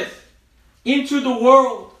cometh into the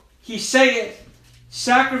world, he saith,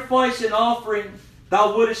 sacrifice and offering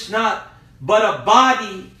thou wouldest not, but a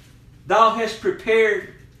body thou hast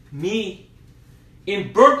prepared me.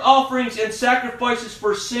 In burnt offerings and sacrifices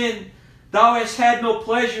for sin thou hast had no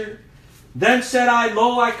pleasure. Then said I,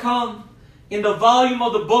 lo, I come. In the volume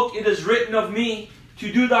of the book it is written of me,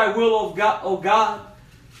 to do thy will, O God.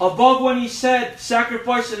 Above when he said,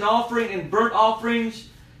 sacrifice and offering and burnt offerings,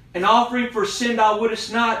 and offering for sin thou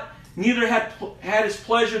wouldest not, neither had his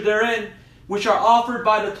pleasure therein, which are offered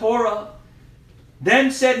by the Torah.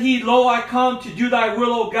 Then said he, lo, I come to do thy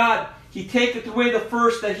will, O God. He taketh away the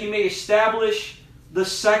first, that he may establish the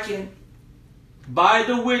second, by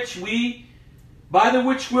the which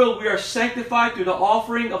will we are sanctified through the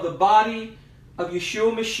offering of the body of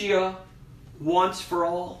Yeshua Mashiach once for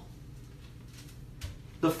all.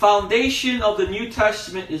 The foundation of the New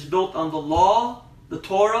Testament is built on the law, the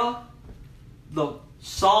Torah, the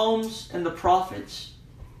Psalms, and the prophets.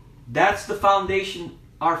 That's the foundation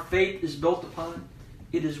our faith is built upon.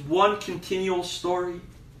 It is one continual story.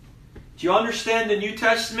 Do you understand the New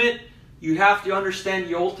Testament? You have to understand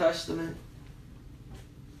the Old Testament.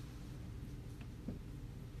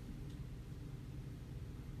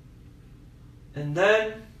 And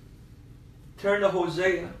then turn to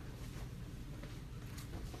Hosea.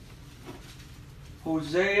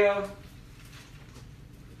 Hosea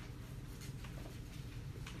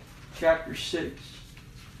chapter 6.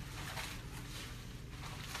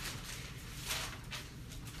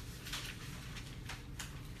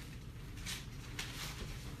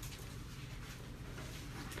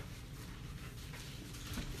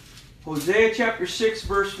 Hosea chapter 6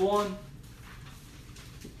 verse 1.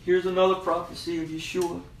 Here's another prophecy of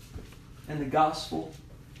Yeshua and the gospel.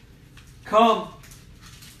 Come,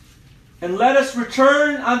 and let us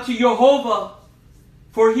return unto Jehovah,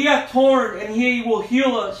 for he hath torn, and he will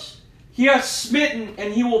heal us. He hath smitten,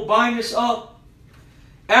 and he will bind us up.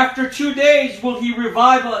 After 2 days will he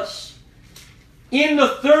revive us. In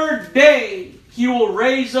the third day he will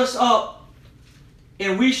raise us up,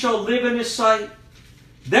 and we shall live in his sight.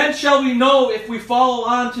 Then shall we know, if we follow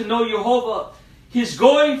on to know Jehovah. His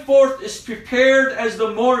going forth is prepared as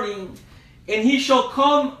the morning, and he shall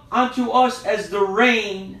come unto us as the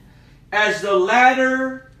rain, as the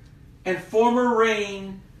latter and former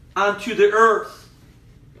rain unto the earth.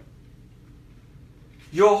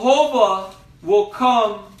 Jehovah will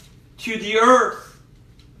come to the earth.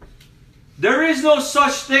 There is no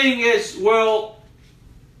such thing as, well,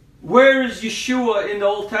 where is Yeshua in the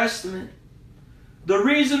Old Testament? The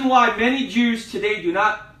reason why many Jews today do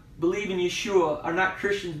not believe in Yeshua are not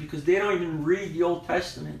Christians, because they don't even read the Old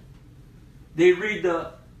Testament. They read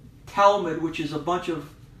the Talmud, which is a bunch of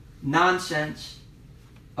nonsense,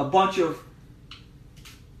 a bunch of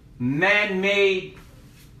man-made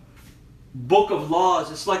book of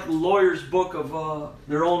laws. It's like the lawyer's book of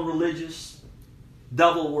their own religious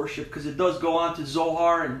devil worship, because it does go on to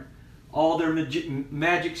Zohar and all their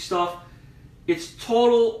magic stuff. It's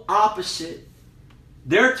total opposite.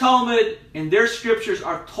 Their Talmud and their scriptures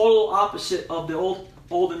are total opposite of the Old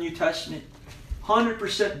and New Testament.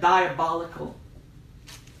 100% diabolical.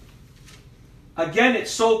 Again, it's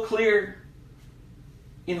so clear.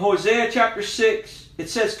 In Hosea chapter 6, it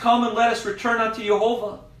says, come and let us return unto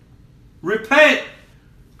Jehovah. Repent,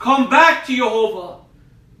 Come back to Jehovah.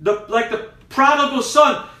 Like the prodigal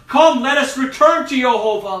son. Come, let us return to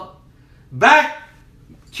Jehovah. Back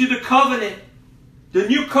to the covenant. The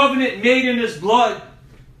new covenant made in His blood.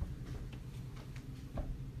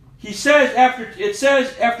 It says,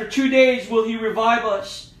 after 2 days will He revive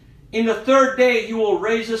us. In the third day He will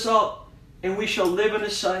raise us up, and we shall live in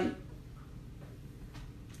His sight.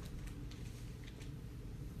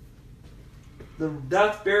 The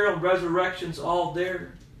death, burial, and resurrection's all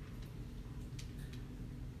there.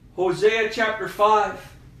 Hosea chapter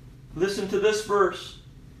 5. Listen to this verse.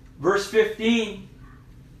 Verse 15.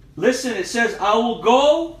 Listen, it says, I will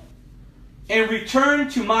go and return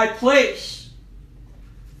to my place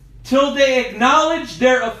till they acknowledge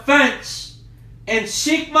their offense and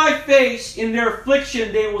seek my face. In their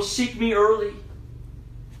affliction they will seek me early.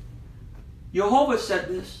 Jehovah said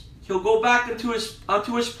this. He'll go back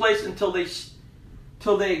onto his place until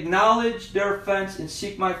they acknowledge their offense and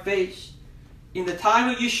seek my face. In the time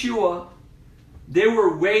of Yeshua, they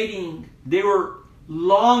were waiting. They were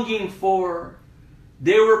longing for.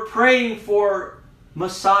 They were praying for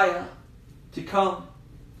Messiah to come.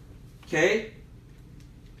 Okay?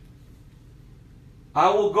 I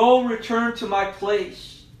will go and return to my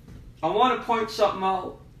place. I want to point something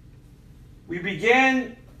out. We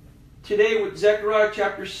began today with Zechariah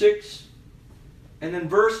chapter 6. And then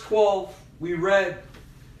verse 12 we read,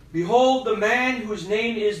 Behold, the man whose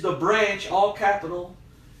name is the branch, all capital,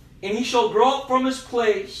 and he shall grow up from his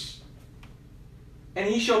place, and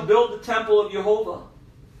he shall build the temple of Jehovah.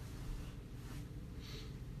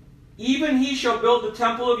 Even he shall build the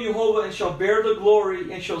temple of Jehovah, and shall bear the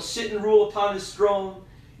glory, and shall sit and rule upon his throne.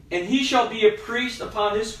 And he shall be a priest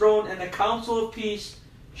upon his throne, and the counsel of peace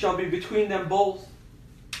shall be between them both.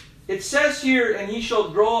 It says here, and he shall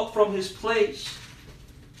grow up from his place.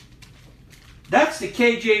 That's the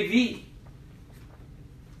KJV.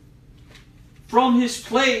 From his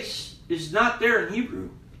place is not there in Hebrew.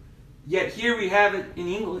 Yet here we have it in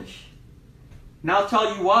English. And I'll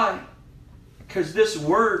tell you why. Because this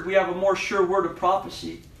word, we have a more sure word of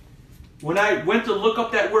prophecy. When I went to look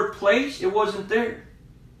up that word place, it wasn't there.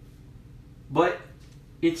 But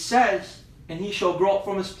it says, and he shall grow up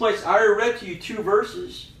from his place. I already read to you 2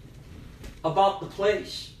 verses about the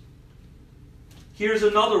place. Here's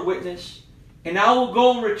another witness. And I will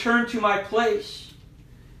go and return to my place.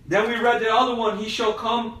 Then we read the other one. He shall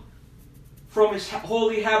come from his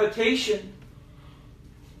holy habitation.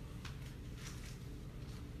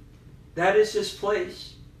 That is his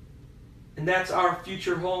place. And that's our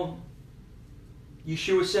future home.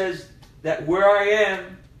 Yeshua says that where I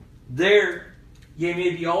am, there ye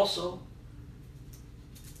may be also.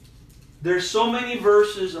 There's so many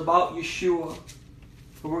verses about Yeshua,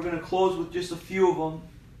 but we're going to close with just a few of them,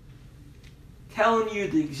 telling you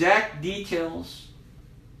the exact details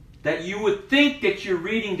that you would think that you're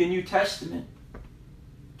reading the New Testament.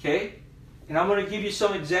 Okay? And I'm going to give you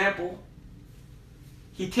some example.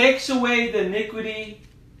 He takes away the iniquity.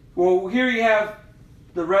 Well, here you have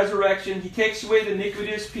the resurrection. He takes away the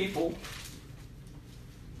iniquity of his people,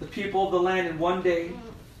 the people of the land, in one day.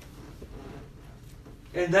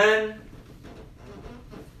 And then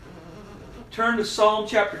turn to Psalm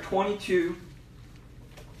chapter 22.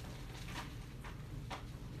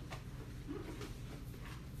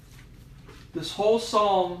 This whole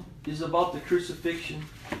psalm is about the crucifixion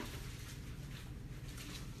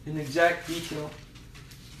in exact detail.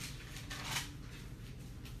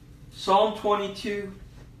 Psalm 22.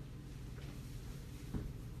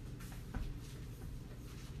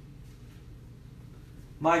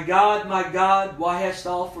 My God, why hast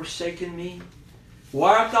thou forsaken me?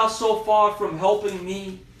 Why art thou so far from helping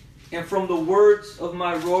me and from the words of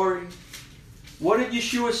my roaring? What did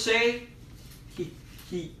Yeshua say?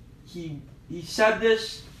 He said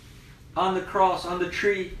this on the cross, on the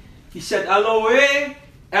tree. He said, Eloi,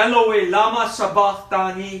 Eloi, lama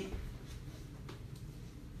sabachthani.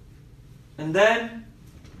 And then,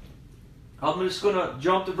 I'm just going to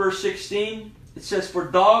jump to verse 16. It says,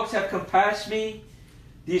 For dogs have compassed me,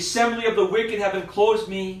 the assembly of the wicked have enclosed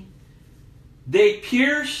me. They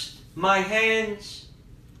pierced my hands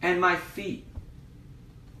and my feet.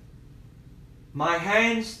 My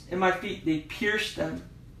hands and my feet, they pierced them.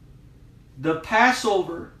 The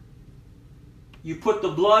Passover, you put the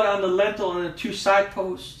blood on the lintel and the 2 side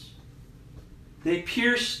posts. They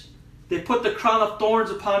put the crown of thorns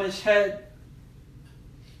upon his head.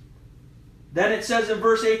 Then it says in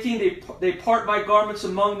verse 18, they part my garments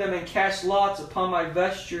among them and cast lots upon my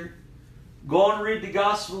vesture. Go and read the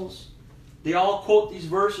Gospels. They all quote these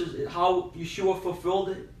verses, how Yeshua fulfilled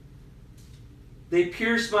it. They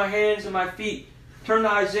pierced my hands and my feet. Turn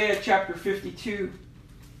to Isaiah chapter 52.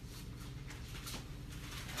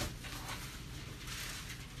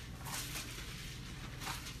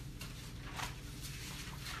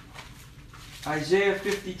 Isaiah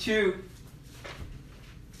 52.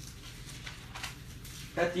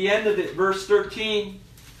 At the end of it, verse 13.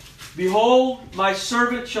 Behold, my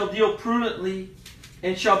servant shall deal prudently,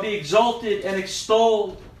 and shall be exalted and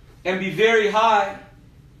extolled, and be very high.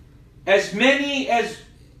 As many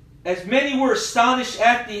were astonished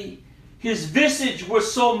at thee, his visage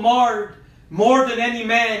was so marred, more than any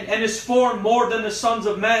man, and his form more than the sons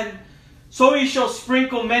of men. So he shall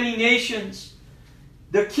sprinkle many nations.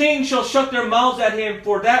 The king shall shut their mouths at him,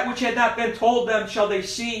 for that which had not been told them shall they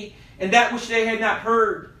see, and that which they had not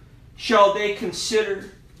heard shall they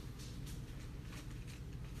consider.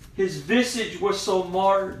 His visage was so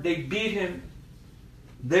marred, they beat him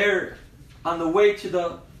there on the way to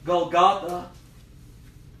the Golgotha.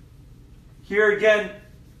 Here again,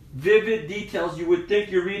 vivid details. You would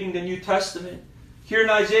think you're reading the New Testament. Here in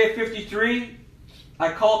Isaiah 53,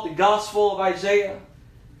 I call it the Gospel of Isaiah.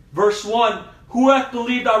 Verse 1, Who hath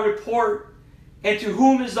believed our report? And to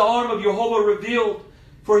whom is the arm of Jehovah revealed?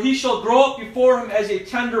 For he shall grow up before him as a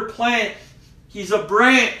tender plant. He's a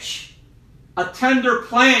branch, a tender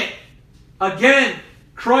plant. Again,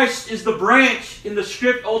 Christ is the branch in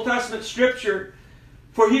the Old Testament Scripture.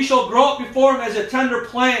 For he shall grow up before him as a tender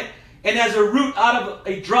plant, and as a root out of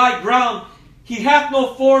a dry ground. He hath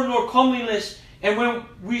no form nor comeliness, and when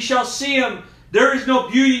we shall see him, there is no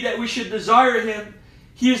beauty that we should desire him.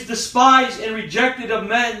 He is despised and rejected of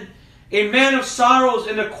men, a man of sorrows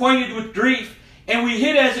and acquainted with grief. And we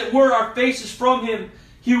hid as it were our faces from him.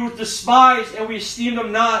 He was despised, and we esteemed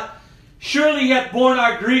him not. Surely he hath borne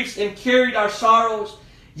our griefs and carried our sorrows.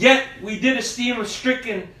 Yet we did esteem him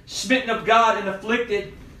stricken, smitten of God, and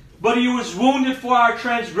afflicted. But he was wounded for our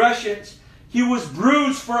transgressions. He was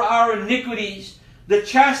bruised for our iniquities. The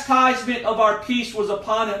chastisement of our peace was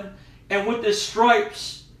upon him, and with his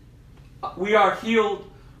stripes we are healed.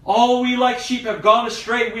 All we like sheep have gone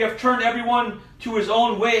astray. We have turned everyone to his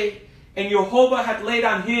own way, and Jehovah hath laid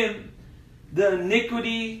on him the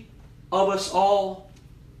iniquity of us all.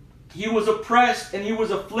 He was oppressed and he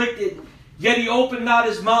was afflicted, yet he opened not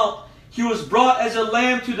his mouth. He was brought as a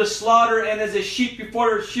lamb to the slaughter, and as a sheep before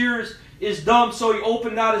her shearers is dumb, so he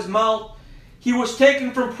opened not his mouth. He was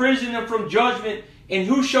taken from prison and from judgment, and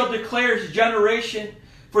who shall declare his generation?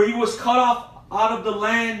 For he was cut off out of the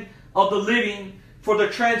land of the living. For the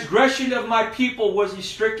transgression of my people was he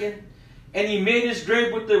stricken, and he made his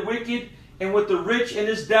grave with the wicked and with the rich in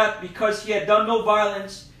his death, because he had done no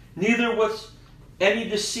violence, neither was any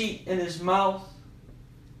deceit in his mouth.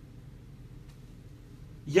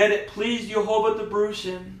 Yet it pleased Jehovah to bruise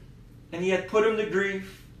him, and he had put him to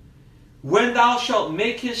grief. When thou shalt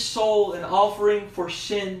make his soul an offering for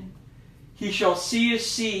sin, he shall see his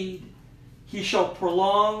seed, he shall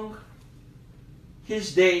prolong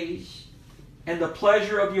his days, and the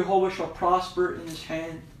pleasure of Jehovah shall prosper in his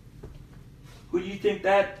hand. Who do you think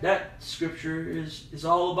that scripture is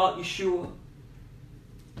all about? Yeshua.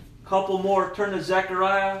 A couple more. Turn to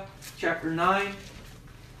Zechariah chapter 9.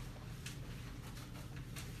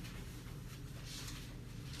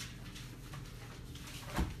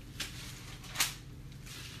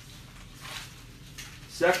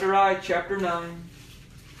 Zechariah chapter 9,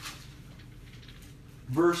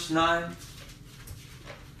 verse 9.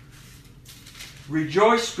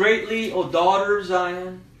 Rejoice greatly, O daughter of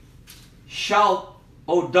Zion. Shout,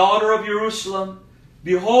 O daughter of Jerusalem.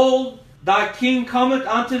 Behold, thy king cometh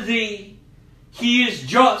unto thee. He is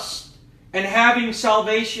just and having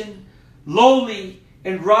salvation, lowly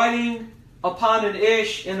and riding upon an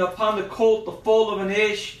ish, and upon the colt the foal of an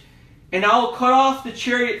ish. And I will cut off the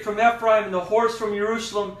chariot from Ephraim, and the horse from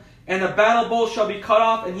Jerusalem, and the battle bow shall be cut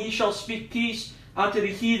off, and he shall speak peace unto the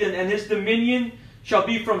heathen, and his dominion shall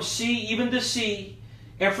be from sea even to sea,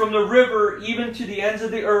 and from the river even to the ends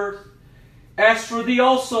of the earth. As for thee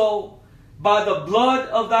also, by the blood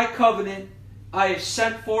of thy covenant, I have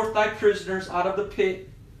sent forth thy prisoners out of the pit,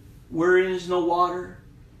 wherein is no water.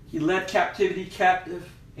 He led captivity captive,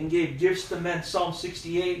 and gave gifts to men. Psalm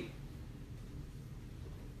 68.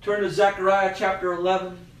 Turn to Zechariah chapter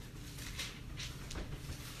 11.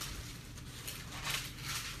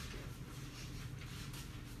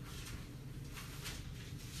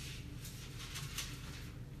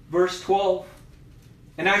 Verse 12.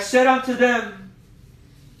 And I said unto them,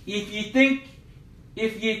 If ye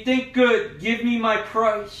think good, give me my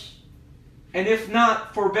price, and if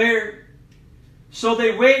not, forbear. So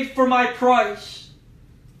they weighed for my price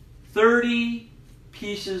 30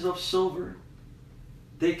 pieces of silver.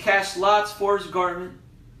 They cast lots for his garment.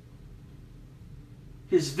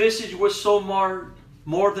 His visage was so marred,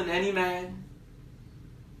 more than any man.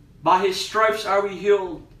 By his stripes are we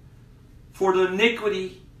healed. For the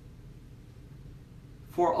iniquity,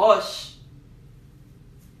 for us,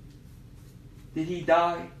 did he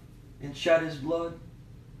die and shed his blood.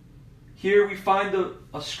 Here we find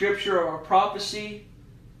a scripture or a prophecy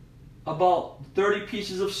about 30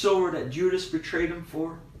 pieces of silver that Judas betrayed him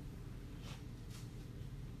for.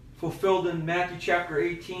 Fulfilled in Matthew chapter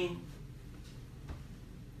 18.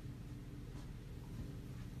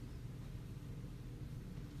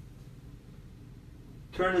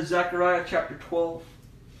 Turn to Zechariah chapter 12,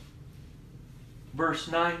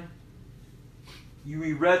 verse 9.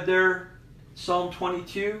 We read there Psalm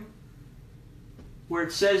 22, where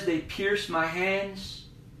it says, they pierced my hands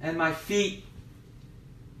and my feet.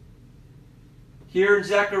 Here in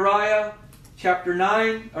Zechariah chapter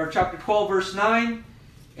 9, or chapter 12, verse 9,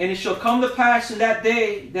 and it shall come to pass in that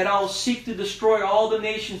day that I will seek to destroy all the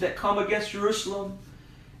nations that come against Jerusalem,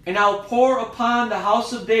 and I will pour upon the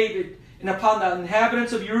house of David and upon the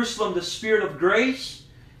inhabitants of Jerusalem the spirit of grace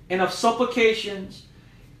and of supplications,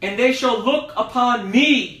 and they shall look upon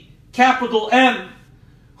me, capital M,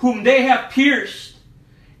 whom they have pierced,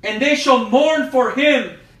 and they shall mourn for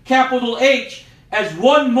him, capital H, as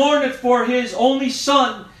one mourneth for his only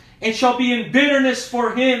son, and shall be in bitterness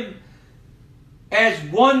for him, as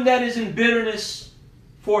one that is in bitterness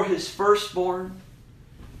for his firstborn.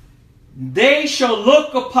 They shall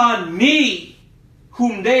look upon me,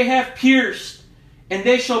 whom they have pierced, and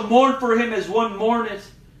they shall mourn for him as one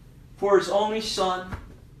mourneth for his only son.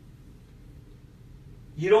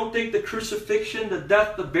 You don't think the crucifixion, the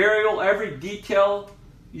death, the burial, every detail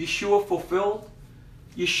Yeshua fulfilled?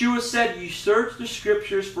 Yeshua said, you search the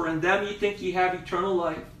scriptures, for in them ye think ye have eternal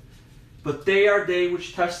life, but they are they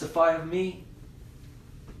which testify of me.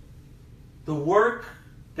 The work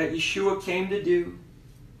that Yeshua came to do,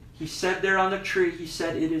 he said there on the tree, he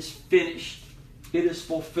said, it is finished. It is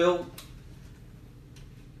fulfilled.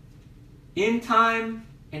 In time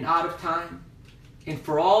and out of time. And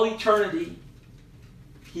for all eternity,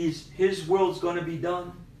 his will is going to be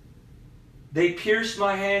done. They pierced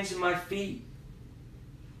my hands and my feet.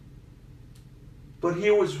 But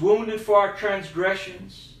he was wounded for our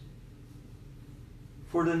transgressions,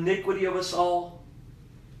 for the iniquity of us all.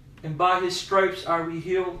 And by his stripes are we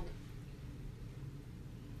healed.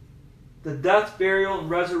 The death, burial, and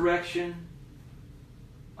resurrection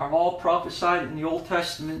are all prophesied in the Old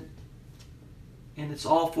Testament, and it's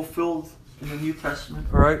all fulfilled in the New Testament.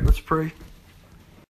 All right, let's pray.